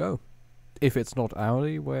should he go? If it's not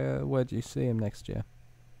Audi, where do you see him next year?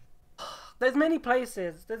 There's many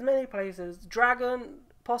places. Dragon,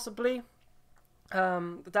 possibly.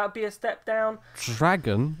 That would be a step down.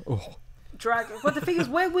 Dragon? Oh. Dragon. But the thing is,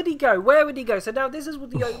 where would he go? So now this is what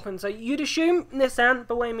the open. So you'd assume Nissan,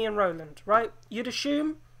 Bohemian and Roland, right? You'd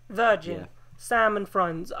assume Virgin, Sam and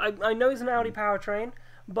Franz. I know it's an Audi powertrain,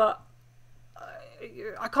 but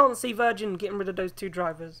I can't see Virgin getting rid of those 2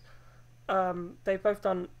 drivers. They've both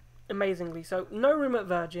done amazingly. So no room at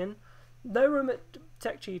Virgin, no room at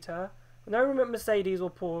Tech Cheetah, no room at Mercedes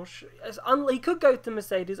or Porsche. He could go to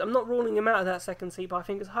Mercedes. I'm not ruling him out of that second seat, but I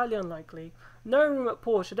think it's highly unlikely. No room at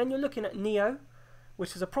Porsche. Then you're looking at Neo,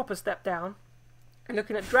 which is a proper step down. You're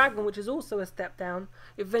looking at Dragon, which is also a step down.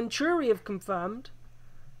 If Venturi have confirmed,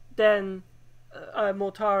 then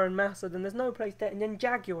Mortara and Massa, then there's no place there. And then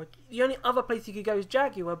Jaguar. The only other place you could go is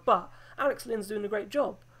Jaguar, but Alex Lynn's doing a great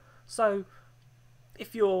job. So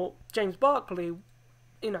if you're James Barkley,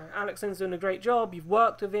 Alex Lynn's doing a great job. You've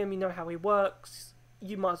worked with him. You know how he works.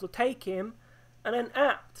 You might as well take him. And then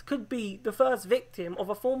Abt could be the first victim of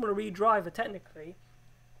a Formula E driver, technically,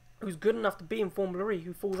 who's good enough to be in Formula E,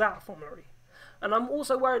 who falls out of Formula E. And I'm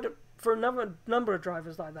also worried for another number of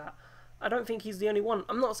drivers like that. I don't think he's the only one.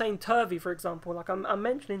 I'm not saying Turvey, for example. Like, I'm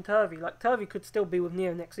mentioning Turvey. Like, Turvey could still be with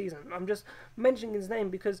Neo next season. I'm just mentioning his name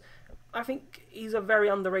because I think he's a very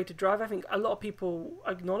underrated driver. I think a lot of people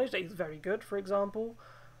acknowledge that he's very good, for example.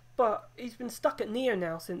 But he's been stuck at Neo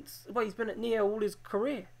now he's been at Neo all his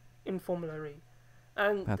career in Formula E.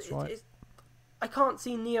 And that's right. I can't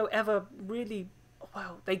see Neo ever really...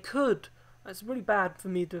 Well, they could. It's really bad for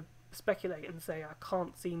me to speculate and say I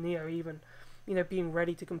can't see Neo even, being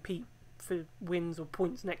ready to compete for wins or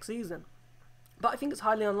points next season. But I think it's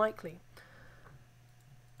highly unlikely.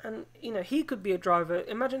 And, he could be a driver.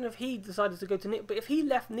 Imagine if he decided to go to Neo. But if he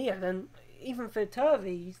left Neo, then even for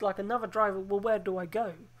Turvey, he's like another driver. Well, where do I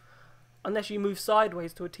go? Unless you move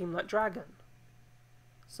sideways to a team like Dragon.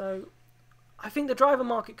 So, I think the driver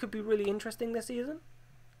market could be really interesting this season.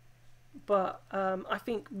 But I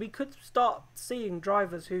think we could start seeing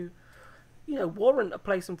drivers who, warrant a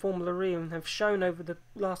place in Formula E and have shown over the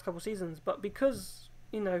last couple of seasons. But because,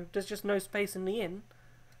 there's just no space in the inn,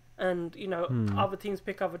 and, other teams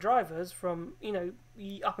pick other drivers from,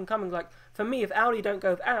 up and coming. Like, for me, if Audi don't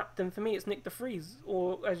go with Abt, then for me it's Nick de Vries,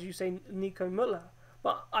 or, as you say, Nico Müller.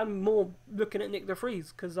 But I'm more looking at Nick de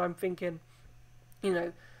Vries, because I'm thinking,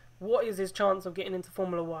 what is his chance of getting into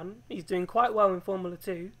Formula 1? He's doing quite well in Formula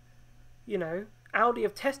 2. Audi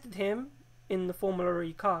have tested him in the Formula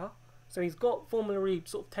E car, so he's got Formula E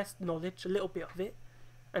sort of test knowledge, a little bit of it.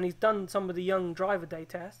 and he's done some of the young driver day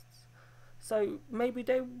tests. So maybe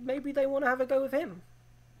they want to have a go with him.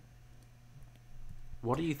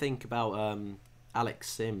 What do you think about Alex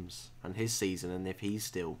Sims and his season, and if he's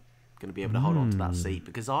still going to be able to hold on to that seat?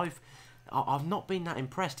 Because I've not been that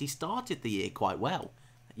impressed. He started the year quite well.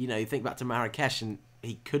 You know, you think back to Marrakesh, and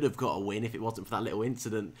he could have got a win if it wasn't for that little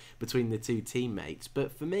incident between the two teammates.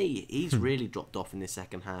 But for me, he's really dropped off in this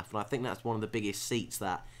second half, and I think that's one of the biggest seats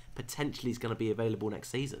that potentially is going to be available next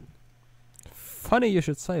season. Funny you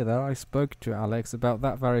should say that. I spoke to Alex about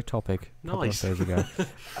that very topic a couple of days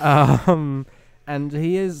ago. And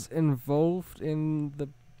he is involved in the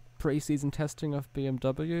pre-season testing of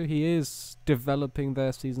BMW. He is developing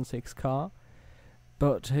their Season 6 car.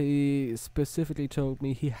 But he specifically told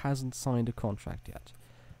me he hasn't signed a contract yet.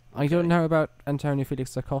 Okay. I don't know about Antonio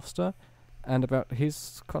Felix da Costa and about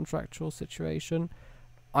his contractual situation.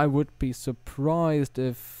 I would be surprised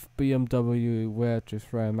if BMW were to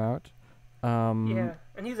throw him out. Yeah,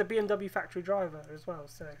 and he's a BMW factory driver as well,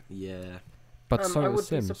 so... Yeah. But so I is would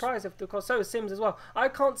Sims. be surprised if... So is Sims as well. I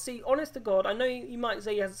can't see... Honest to God, I know you might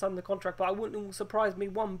say he hasn't signed the contract, but it wouldn't surprise me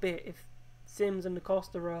one bit if Sims and da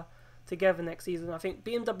Costa are together next season. I think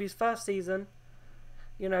BMW's first season,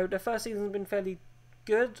 you know, their first season's been fairly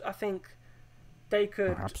good. I think they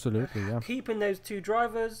could keep in those two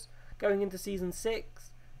drivers going into Season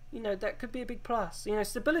 6. You know, that could be a big plus. You know,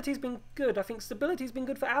 stability's been good. I think stability's been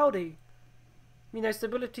good for Audi. You know,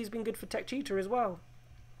 stability's been good for Tech Cheetah as well,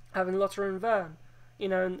 having Lotterer and Vergne. You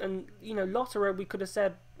know, and you know, Lotterer, we could have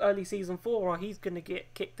said early Season 4, or he's going to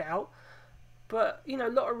get kicked out. But, you know,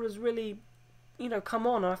 Lotterer's really, you know, come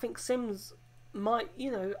on. I think Sims might,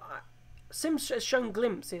 you know, Sims has shown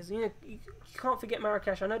glimpses. You know, you can't forget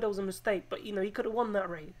Marrakesh. I know there was a mistake, but, you know, he could have won that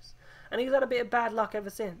race. And he's had a bit of bad luck ever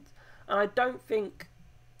since. And I don't think,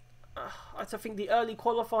 I think the early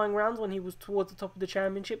qualifying rounds when he was towards the top of the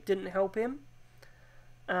championship didn't help him.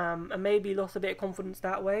 And maybe he lost a bit of confidence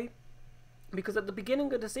that way. Because at the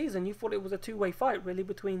beginning of the season, you thought it was a two-way fight, really,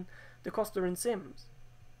 between da Costa and Sims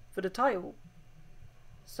for the title.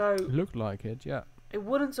 So looked like it, yeah. It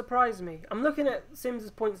wouldn't surprise me. I'm looking at Sims'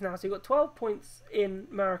 points now. So he got 12 points in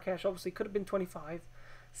Marrakesh. Obviously, could have been 25.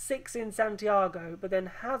 6 in Santiago, but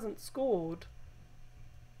then hasn't scored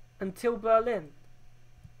until Berlin.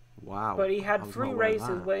 Wow. But he had 3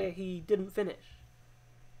 races where he didn't finish,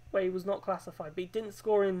 where he was not classified. But he didn't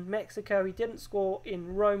score in Mexico. He didn't score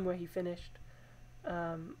in Rome, where he finished.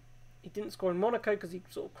 He didn't score in Monaco because he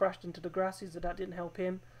sort of crashed into the grasses, so that didn't help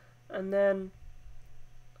him. And then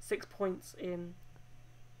 6 points in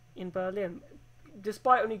Berlin.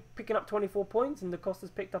 Despite only picking up 24 points and da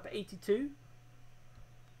Costa's picked up 82,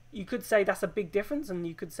 you could say that's a big difference, and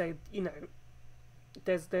you could say, you know,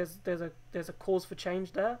 there's a cause for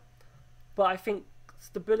change there. But I think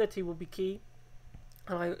stability will be key,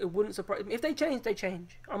 and it wouldn't surprise me if they change. They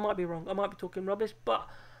change. I might be wrong. I might be talking rubbish, but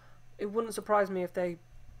it wouldn't surprise me if they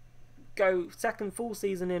go second full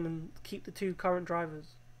season in and keep the 2 current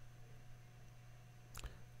drivers.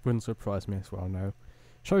 Wouldn't surprise me as well, no.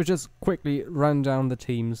 Shall we just quickly run down the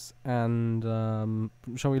teams and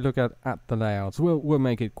shall we look at the layouts? We'll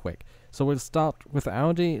make it quick. So we'll start with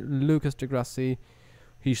Audi. Lucas di Grassi.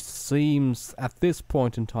 He seems at this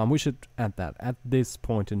point in time, we should add that, at this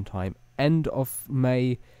point in time, end of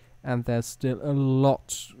May, and there's still a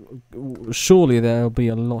lot, surely there'll be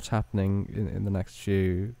a lot happening in the next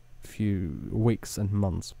few weeks and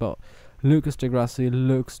months, but Lucas di Grassi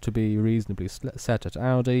looks to be reasonably set at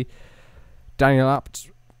Audi. Daniel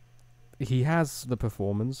Abt, he has the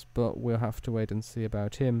performance, but we'll have to wait and see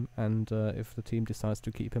about him and if the team decides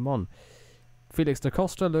to keep him on. Felix da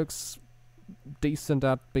Costa looks decent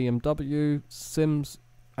at BMW. Sims,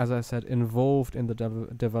 as I said, involved in the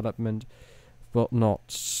development, but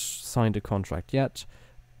not signed a contract yet.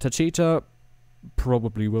 Tachita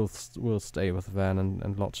probably will stay with Vergne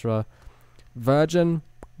and Lotterer. Vergne,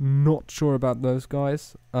 not sure about those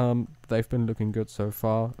guys. They've been looking good so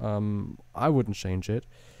far. I wouldn't change it.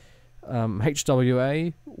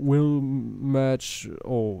 HWA will merge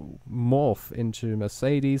or morph into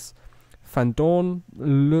Mercedes. Van Dorn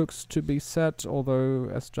looks to be set, although,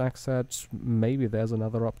 as Jack said, maybe there's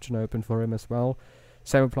another option open for him as well.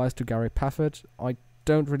 Same applies to Gary Paffett. I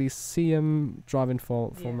don't really see him driving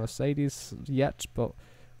for Mercedes yet, but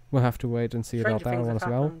we'll have to wait and see about that one as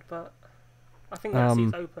well. But I think that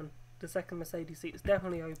seat's open. The second Mercedes seat is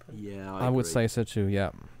definitely open. Yeah, I would say so too,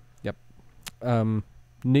 yeah. Yep.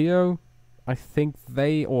 Neo, I think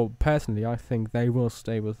personally, I think they will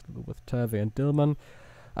stay with Turvey and Dillman.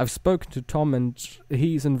 I've spoken to Tom, and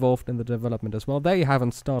he's involved in the development as well. They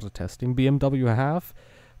haven't started testing. BMW have,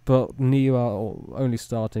 But NIO are only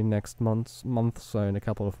starting next month, so in a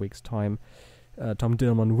couple of weeks' time. Tom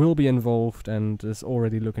Dillman will be involved and is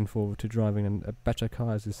already looking forward to driving a better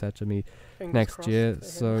car, as he said to me, Fingers next crossed year. for him.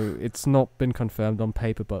 So it's not been confirmed on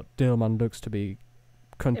paper, but Dillman looks to be It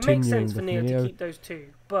continuing makes sense for with Neo to NIO. keep those two,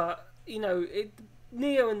 but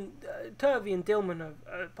Neo and Turvey and Dillman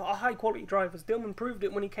are high quality drivers. Dillman proved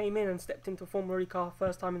it when he came in and stepped into a Formula E car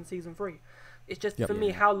first time in season 3. It's just Yep. for me,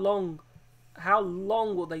 how long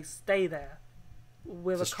will they stay there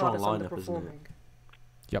with It's a a car that's strong lineup, isn't it? underperforming?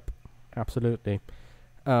 Yep, absolutely.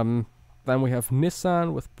 Then we have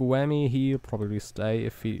Nissan with Buemi. He'll probably stay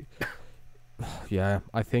if he... yeah,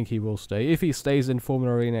 I think he will stay. If he stays in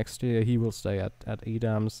Formula E next year, he will stay at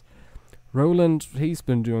Edams. Roland, he's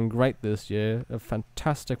been doing great this year. A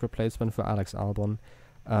fantastic replacement for Alex Albon.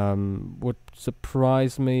 Would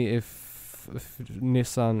surprise me if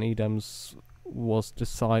Nissan Edams was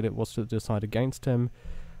to decide against him.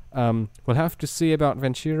 We'll have to see about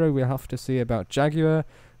Venturo. We'll have to see about Jaguar.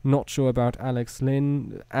 Not sure about Alex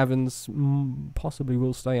Lynn. Evans possibly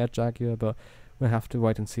will stay at Jaguar, but we'll have to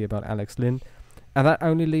wait and see about Alex Lynn. And that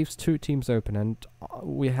only leaves 2 teams open, and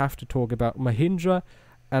we have to talk about Mahindra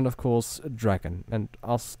and, of course, Dragon. And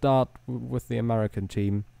I'll start with the American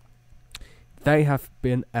team. They have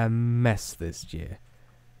been a mess this year.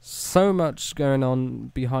 So much going on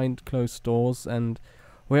behind closed doors, and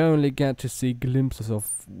we only get to see glimpses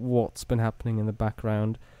of what's been happening in the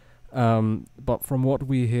background. But from what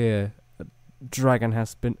we hear, Dragon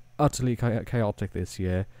has been utterly chaotic this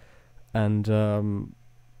year. And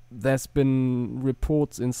there's been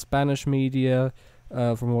reports in Spanish media,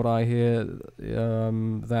 from what I hear,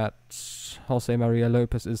 that Jose Maria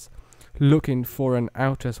Lopez is looking for an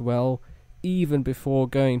out as well, even before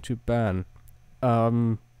going to ban.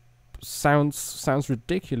 Sounds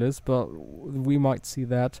ridiculous, but we might see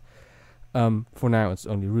that. For now, it's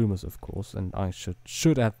only rumors, of course, and I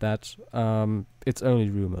should add that it's only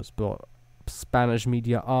rumors. But Spanish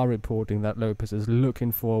media are reporting that Lopez is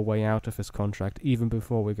looking for a way out of his contract, even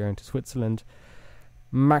before we're going to Switzerland.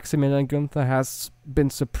 Maximilian Günther has been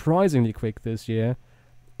surprisingly quick this year.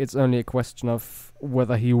 It's only a question of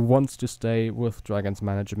whether he wants to stay with Dragon's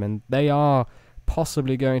management. They are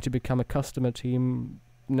possibly going to become a customer team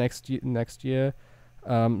next year.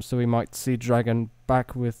 So we might see Dragon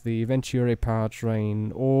back with the Venturi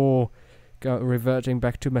powertrain, or reverting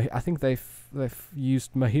back to I think they've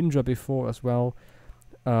used Mahindra before as well.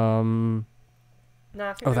 No,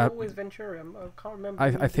 I think they were always Venturi. I can't remember.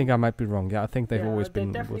 I think I might be wrong. Yeah, I think they've always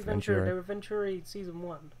been definitely with Venturi. Venturi. They were Venturi season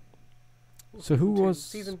 1. So who was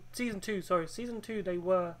season 2? Sorry, season 2 they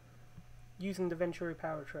were using the Venturi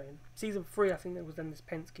powertrain. Season 3, I think there was then this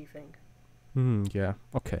Penske thing. Yeah.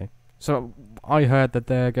 Okay. So I heard that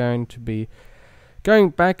they're going to be going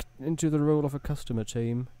back into the role of a customer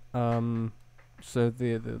team. So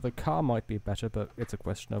the car might be better, but it's a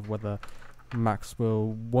question of whether Max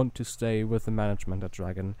will want to stay with the management at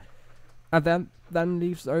Dragon. And then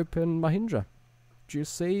leaves open Mahindra. Do you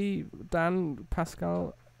see Dan,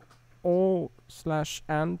 Pascal,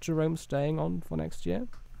 and Jerome staying on for next year?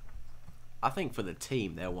 I think for the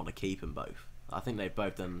team, they'll want to keep them both. I think they've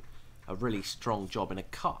both done a really strong job in a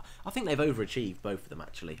car. I think they've overachieved, both of them,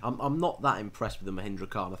 actually. I'm not that impressed with the Mahindra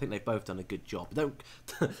car, and I think they've both done a good job.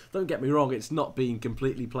 Don't get me wrong, it's not been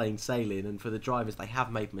completely plain sailing, and for the drivers, they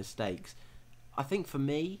have made mistakes. I think for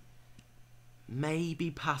me, maybe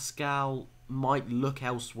Pascal might look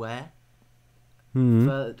elsewhere.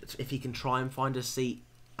 If he can try and find a seat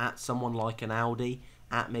at someone like an Audi,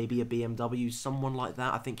 at maybe a BMW, someone like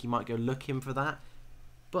that, I think he might go looking for that.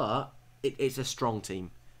 But it's a strong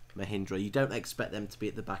team, Mahindra. You don't expect them to be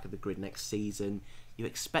at the back of the grid next season. You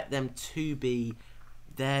expect them to be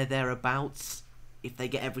thereabouts if they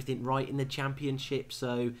get everything right in the championship.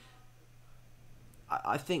 So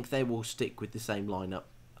I think they will stick with the same lineup.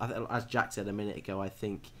 As Jack said a minute ago, I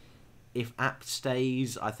think if Apt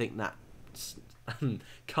stays, I think that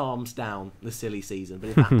calms down the silly season. But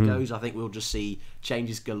if Apt goes, I think we'll just see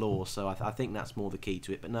changes galore. So I think that's more the key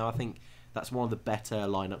to it. But no, I think that's one of the better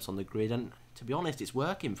lineups on the grid. And to be honest, it's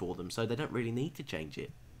working for them, so they don't really need to change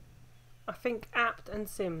it. I think Apt and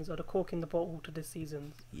Sims are the cork in the bottle to this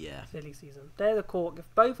season's silly season. They're the cork.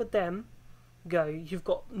 If both of them go, you've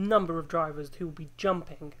got a number of drivers who will be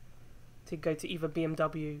jumping to go to either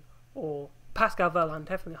BMW or Pascal Wehrlein,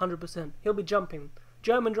 definitely 100%. He'll be jumping.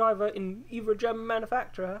 German driver in either a German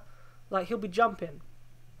manufacturer, he'll be jumping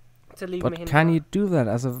to leave Mahindra. But can you do that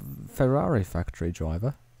as a Ferrari factory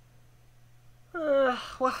driver?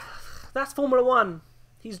 Well, that's Formula 1.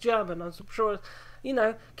 He's German, I'm sure.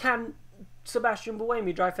 Can Sebastian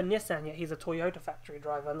Buemi drive for Nissan? Yet he's a Toyota factory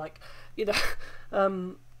driver.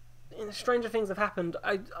 stranger things have happened.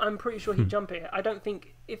 I'm pretty sure he'd jump it. I don't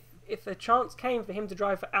think if a chance came for him to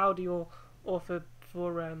drive for Audi or for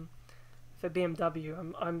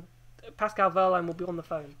BMW, I'm Pascal Wehrlein will be on the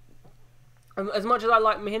phone. As much as I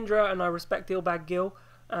like Mahindra and I respect Dilbag Gill,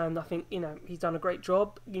 and I think he's done a great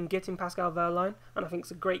job in getting Pascal Wehrlein, and I think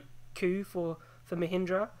it's a great coup for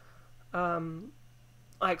Mahindra.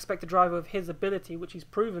 I expect a driver of his ability, which he's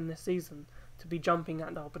proven this season, to be jumping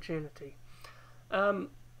at the opportunity.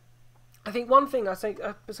 I think one thing I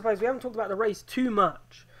suppose we haven't talked about the race too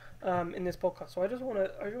much in this podcast, so I just want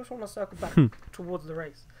to circle back towards the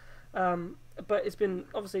race. But it's been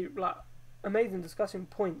obviously like amazing discussion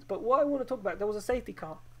points. But what I want to talk about, there was a safety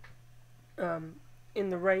car in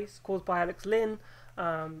the race caused by Alex Lynn.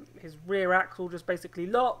 His rear axle just basically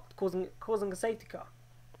locked, causing a safety car.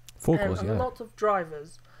 And a lot of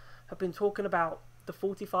drivers have been talking about the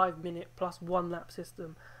 45-minute plus 1 lap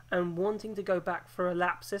system and wanting to go back for a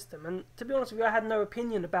lap system. And to be honest with you, I had no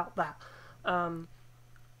opinion about that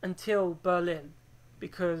until Berlin,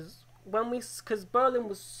 because Berlin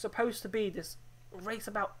was supposed to be this race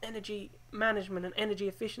about energy management and energy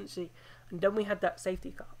efficiency, and then we had that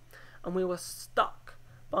safety car, and we were stuck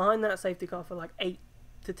behind that safety car for like 8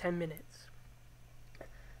 to 10 minutes.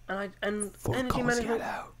 And energy management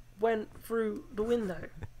went through the window.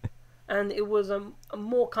 And it was a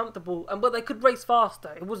more comfortable, but they could race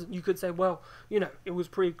faster. It wasn't. You could say, well, it was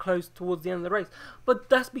pretty close towards the end of the race, but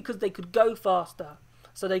that's because they could go faster,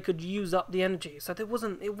 so they could use up the energy. So it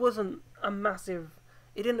wasn't a massive.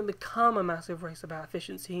 It didn't become a massive race about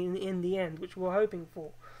efficiency in the end, which we were hoping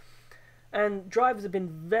for. And drivers have been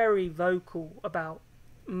very vocal about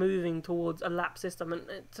moving towards a lap system, and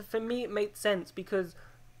for me, it made sense because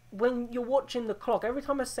when you're watching the clock, every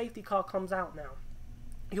time a safety car comes out now,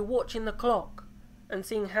 you're watching the clock and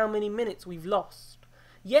seeing how many minutes we've lost.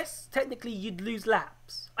 Yes, technically you'd lose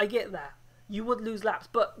laps. I get that. You would lose laps.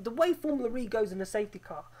 But the way Formula E goes in a safety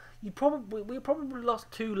car, we probably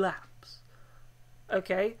lost 2 laps.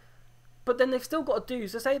 Okay? But then they've still got to do,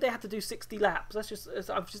 so say they had to do 60 laps. That's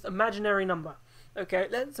just imaginary number. Okay?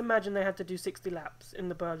 Let's imagine they had to do 60 laps in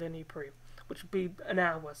the Berlin E-prix, which would be an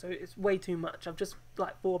hour. So it's way too much. I've just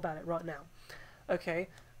thought about it right now. Okay?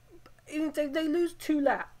 If they lose 2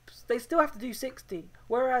 laps, they still have to do 60.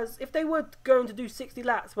 Whereas if they were going to do 60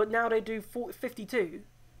 laps, but now they do 52,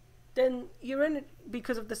 then you're in it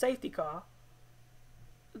because of the safety car.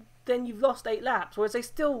 Then you've lost 8 laps. Whereas they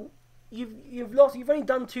still, you've only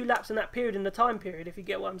done 2 laps in that period, in the time period, if you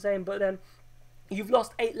get what I'm saying. But then you've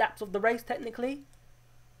lost 8 laps of the race technically.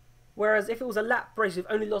 Whereas if it was a lap race, you've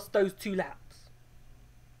only lost those 2 laps.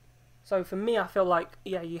 So for me, I feel like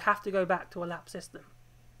you have to go back to a lap system.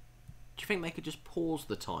 Do you think they could just pause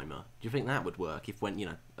the timer? Do you think that would work if when,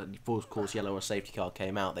 a full course yellow or safety car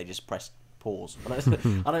came out, they just pressed pause?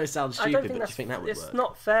 I know it sounds stupid, but do you think that would work? It's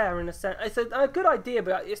not fair in a sense. It's a good idea,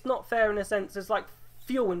 but it's not fair in a sense. It's like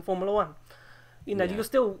fuel in Formula 1. You're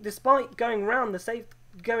still, despite going around the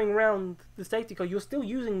safety car, you're still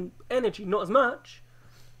using energy, not as much,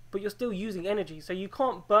 but you're still using energy. So you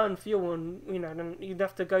can't burn fuel and, then you'd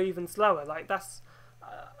have to go even slower. Like that's,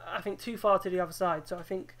 I think, too far to the other side. So I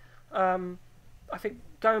think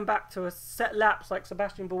going back to a set laps like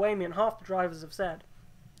Sebastian Buemi and half the drivers have said,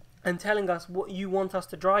 and telling us what you want us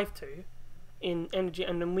to drive to in energy,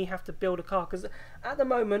 and then we have to build a car. Because at the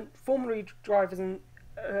moment, Formula E drivers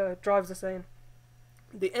are saying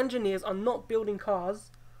the engineers are not building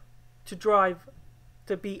cars to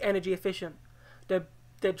be energy efficient. They're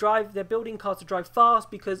building cars to drive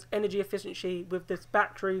fast because energy efficiency with this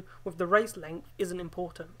battery, with the race length, isn't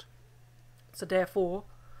important. So therefore,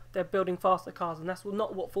 they're building faster cars, and that's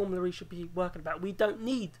not what Formula E should be working about. We don't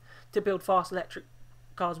need to build fast electric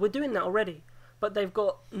cars. We're doing that already, but they've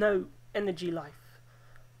got no energy life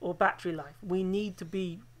or battery life. We need to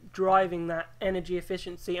be driving that energy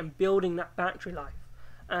efficiency and building that battery life.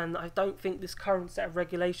 And I don't think this current set of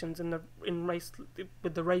regulations in race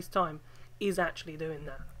with the race time is actually doing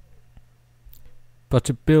that. But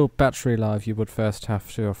to build battery life, you would first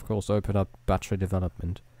have to, of course, open up battery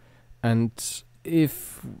development. And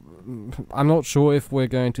I'm not sure if we're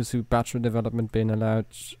going to see battery development being allowed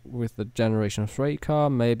with the Generation 3 car.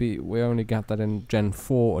 Maybe we only get that in Gen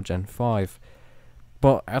 4 or Gen 5.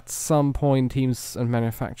 But at some point, teams and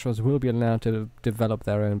manufacturers will be allowed to develop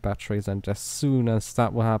their own batteries, and as soon as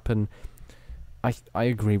that will happen, I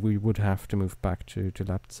agree we would have to move back to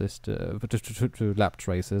lap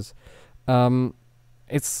races.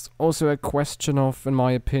 It's also a question of, in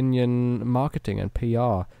my opinion, marketing and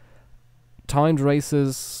PR. Timed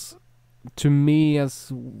races, to me,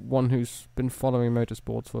 as one who's been following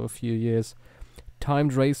motorsports for a few years,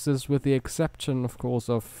 timed races, with the exception, of course,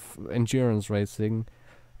 of endurance racing,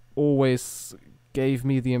 always gave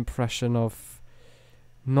me the impression of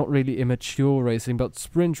not really immature racing, but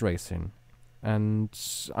sprint racing. And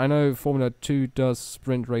I know Formula 2 does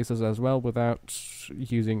sprint races as well without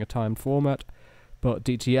using a timed format, but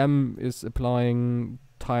DTM is applying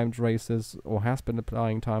timed races, or has been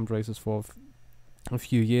applying timed races for a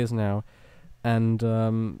few years now. And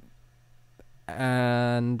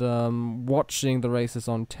watching the races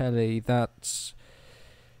on telly, that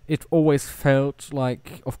it always felt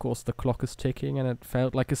like, of course, the clock is ticking, and it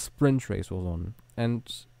felt like a sprint race was on. And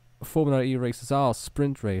Formula E races are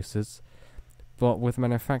sprint races, but with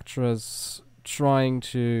manufacturers trying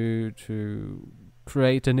to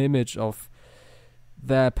create an image of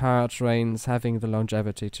their powertrains having the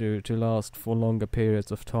longevity to last for longer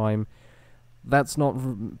periods of time. That's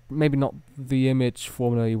maybe not the image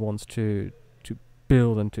Formula E wants to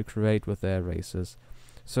build and to create with their races.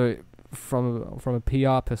 So from a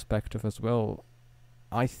PR perspective as well,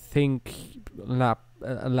 I think a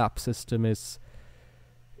lap system is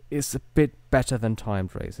a bit better than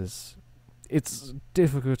timed races. It's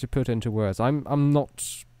difficult to put into words. I'm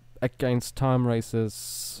not against time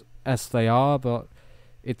races as they are, but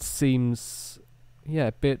it seems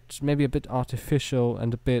maybe a bit artificial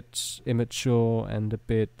and a bit immature and a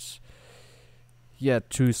bit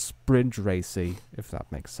too sprint racy, if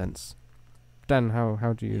that makes sense. Dan,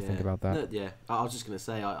 how do you think about that? No, I was just going to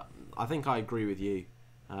say, I think I agree with you.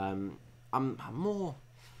 I'm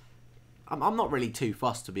not really too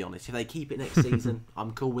fussed, to be honest. If they keep it next season,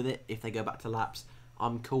 I'm cool with it. If they go back to laps,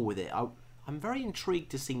 I'm cool with it. I'm very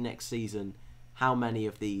intrigued to see next season how many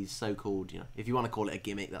of these so-called, if you want to call it a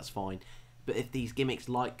gimmick, that's fine. But if these gimmicks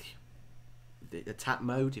like the attack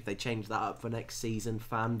mode, if they change that up for next season,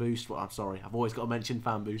 fan boost, I'm sorry, I've always got to mention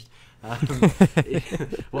fan boost,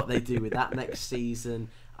 what they do with that next season,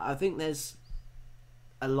 I think there's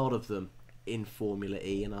a lot of them in Formula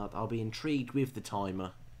E, and I'll be intrigued with the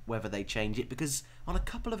timer, whether they change it, because on a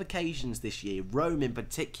couple of occasions this year, Rome in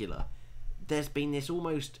particular, there's been this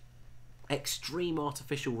almost extreme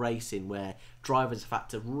artificial racing where drivers have had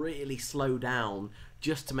to really slow down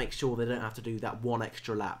just to make sure they don't have to do that one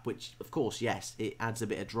extra lap, which of course, yes, it adds a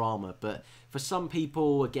bit of drama, but for some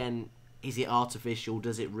people, again, is it artificial?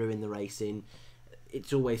 Does it ruin the racing?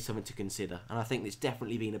 It's always something to consider, and I think it's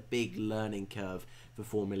definitely been a big learning curve for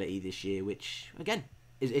Formula E this year, which again,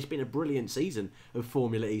 it's been a brilliant season of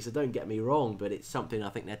Formula E, so don't get me wrong, but it's something I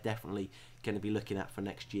think they're definitely going to be looking at for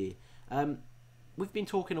next year. We've been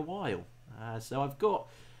talking a while, so I've got,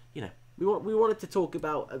 we wanted to talk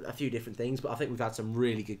about a few different things, but I think we've had some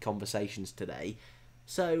really good conversations today.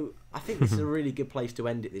 So I think this is a really good place to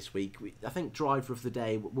end it this week. I think driver of the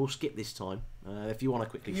day, we'll skip this time. If you want to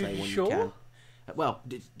quickly say one, you can. Well,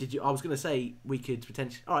 did you? I was going to say we could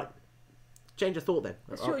potentially. All right, change of thought then.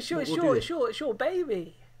 Sure,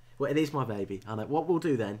 baby. Well, it is my baby. I know. What we'll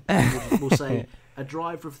do then, we'll say a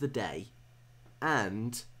driver of the day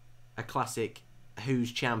and a classic.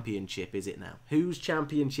 Whose championship is it now? Whose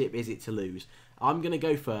championship is it to lose? I'm going to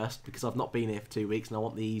go first because I've not been here for 2 weeks and I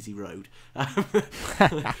want the easy road.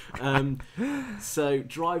 So,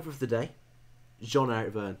 driver of the day,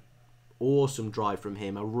 Jean-Eric Vergne. Awesome drive from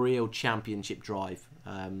him, a real championship drive.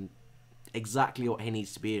 Exactly what he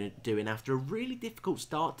needs to be doing after a really difficult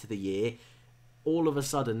start to the year. All of a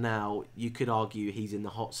sudden now, you could argue he's in the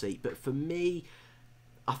hot seat. But for me,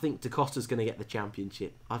 I think Da Costa's going to get the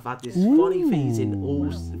championship. I've had this funny feeling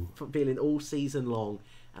all season long,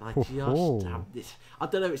 and I just have this. I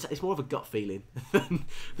don't know. It's more of a gut feeling than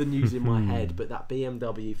news in my head. But that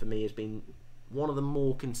BMW for me has been one of the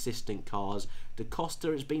more consistent cars. Da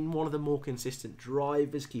Costa has been one of the more consistent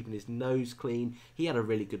drivers, keeping his nose clean. He had a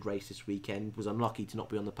really good race this weekend. Was unlucky to not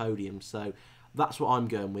be on the podium. So that's what I'm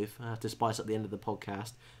going with to spice up the end of the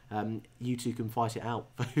podcast. You two can fight it out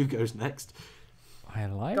for who goes next. I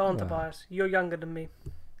like Go on, that. Tobias. You're younger than me.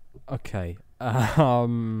 Okay.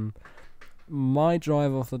 My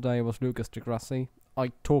driver of the day was Lucas Di Grassi.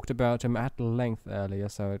 I talked about him at length earlier,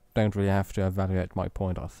 so I don't really have to evaluate my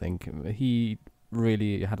point, I think. He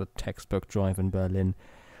really had a textbook drive in Berlin.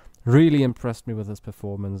 Really impressed me with his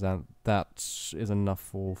performance, and that is enough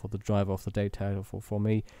for the driver of the day title for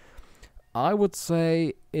me. I would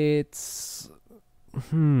say it's...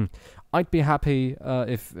 I'd be happy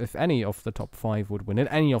if any of the top 5 would win it.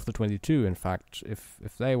 Any of the 22, in fact. If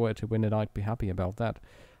they were to win it, I'd be happy about that.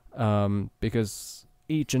 Because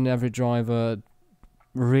each and every driver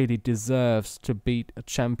really deserves to beat a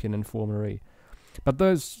champion in Formula E. But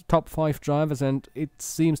those top 5 drivers, and it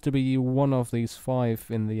seems to be one of these 5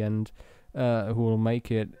 in the end who will make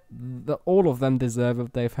it, all of them deserve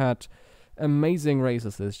it. They've had amazing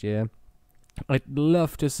races this year. I'd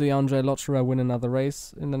love to see Andre Lotterer win another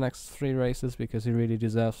race in the next 3 races because he really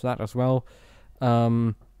deserves that as well.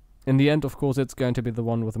 In the end, of course, it's going to be the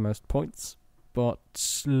one with the most points.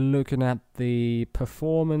 But looking at the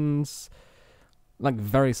performance, like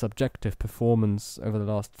very subjective performance over the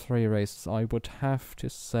last 3 races, I would have to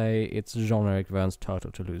say it's Jean-Eric Vergne's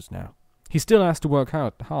title to lose now. He still has to work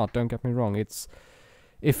hard, don't get me wrong.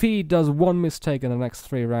 If he does one mistake in the next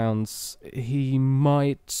 3 rounds, he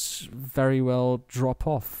might very well drop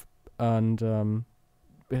off and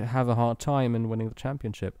have a hard time in winning the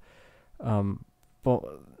championship. But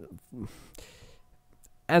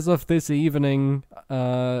as of this evening,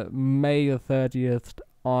 May the 30th,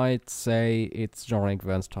 I'd say it's Jean-Eric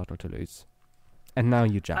Vergne's title to lose. And now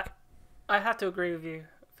you, Jack. I have to agree with you.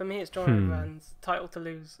 For me, it's Jean-Eric Vergne's title to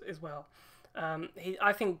lose as well.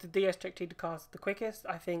 I think the DS-restricted car's the quickest.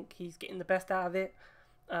 I think he's getting the best out of it.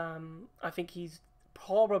 I think he's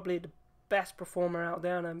probably the best performer out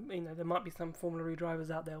there. And there might be some Formula E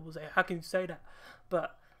drivers out there who will say, "How can you say that?"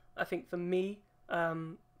 But I think for me,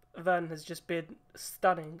 Vergne has just been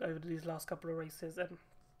stunning over these last couple of races,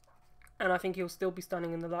 and I think he'll still be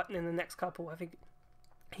stunning in the next couple. I think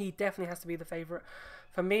he definitely has to be the favourite.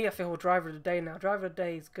 For me, I feel driver of the day now. Driver of the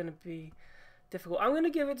day is going to be difficult. I'm going to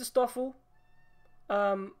give it to Stoffel.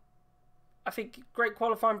 I think great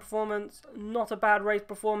qualifying performance, not a bad race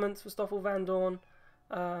performance for Stoffel Vandoorne.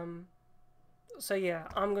 So yeah,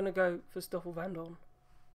 I'm going to go for Stoffel Vandoorne.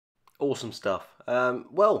 Awesome stuff.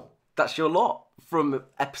 Well, that's your lot from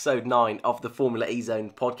episode 9 of the Formula E Zone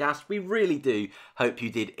podcast. We really do hope you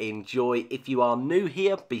did enjoy. If you are new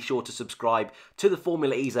here, be sure to subscribe to the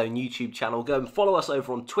Formula E Zone YouTube channel. Go and follow us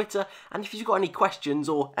over on Twitter. And if you've got any questions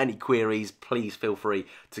or any queries, please feel free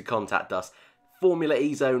to contact us. Formula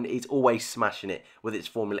E Zone is always smashing it with its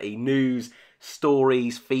Formula E news,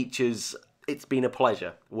 stories, features. It's been a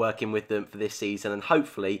pleasure working with them for this season, and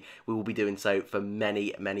hopefully we will be doing so for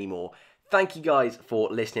many, many more. Thank you guys for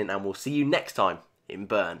listening, and we'll see you next time in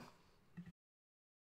Bern.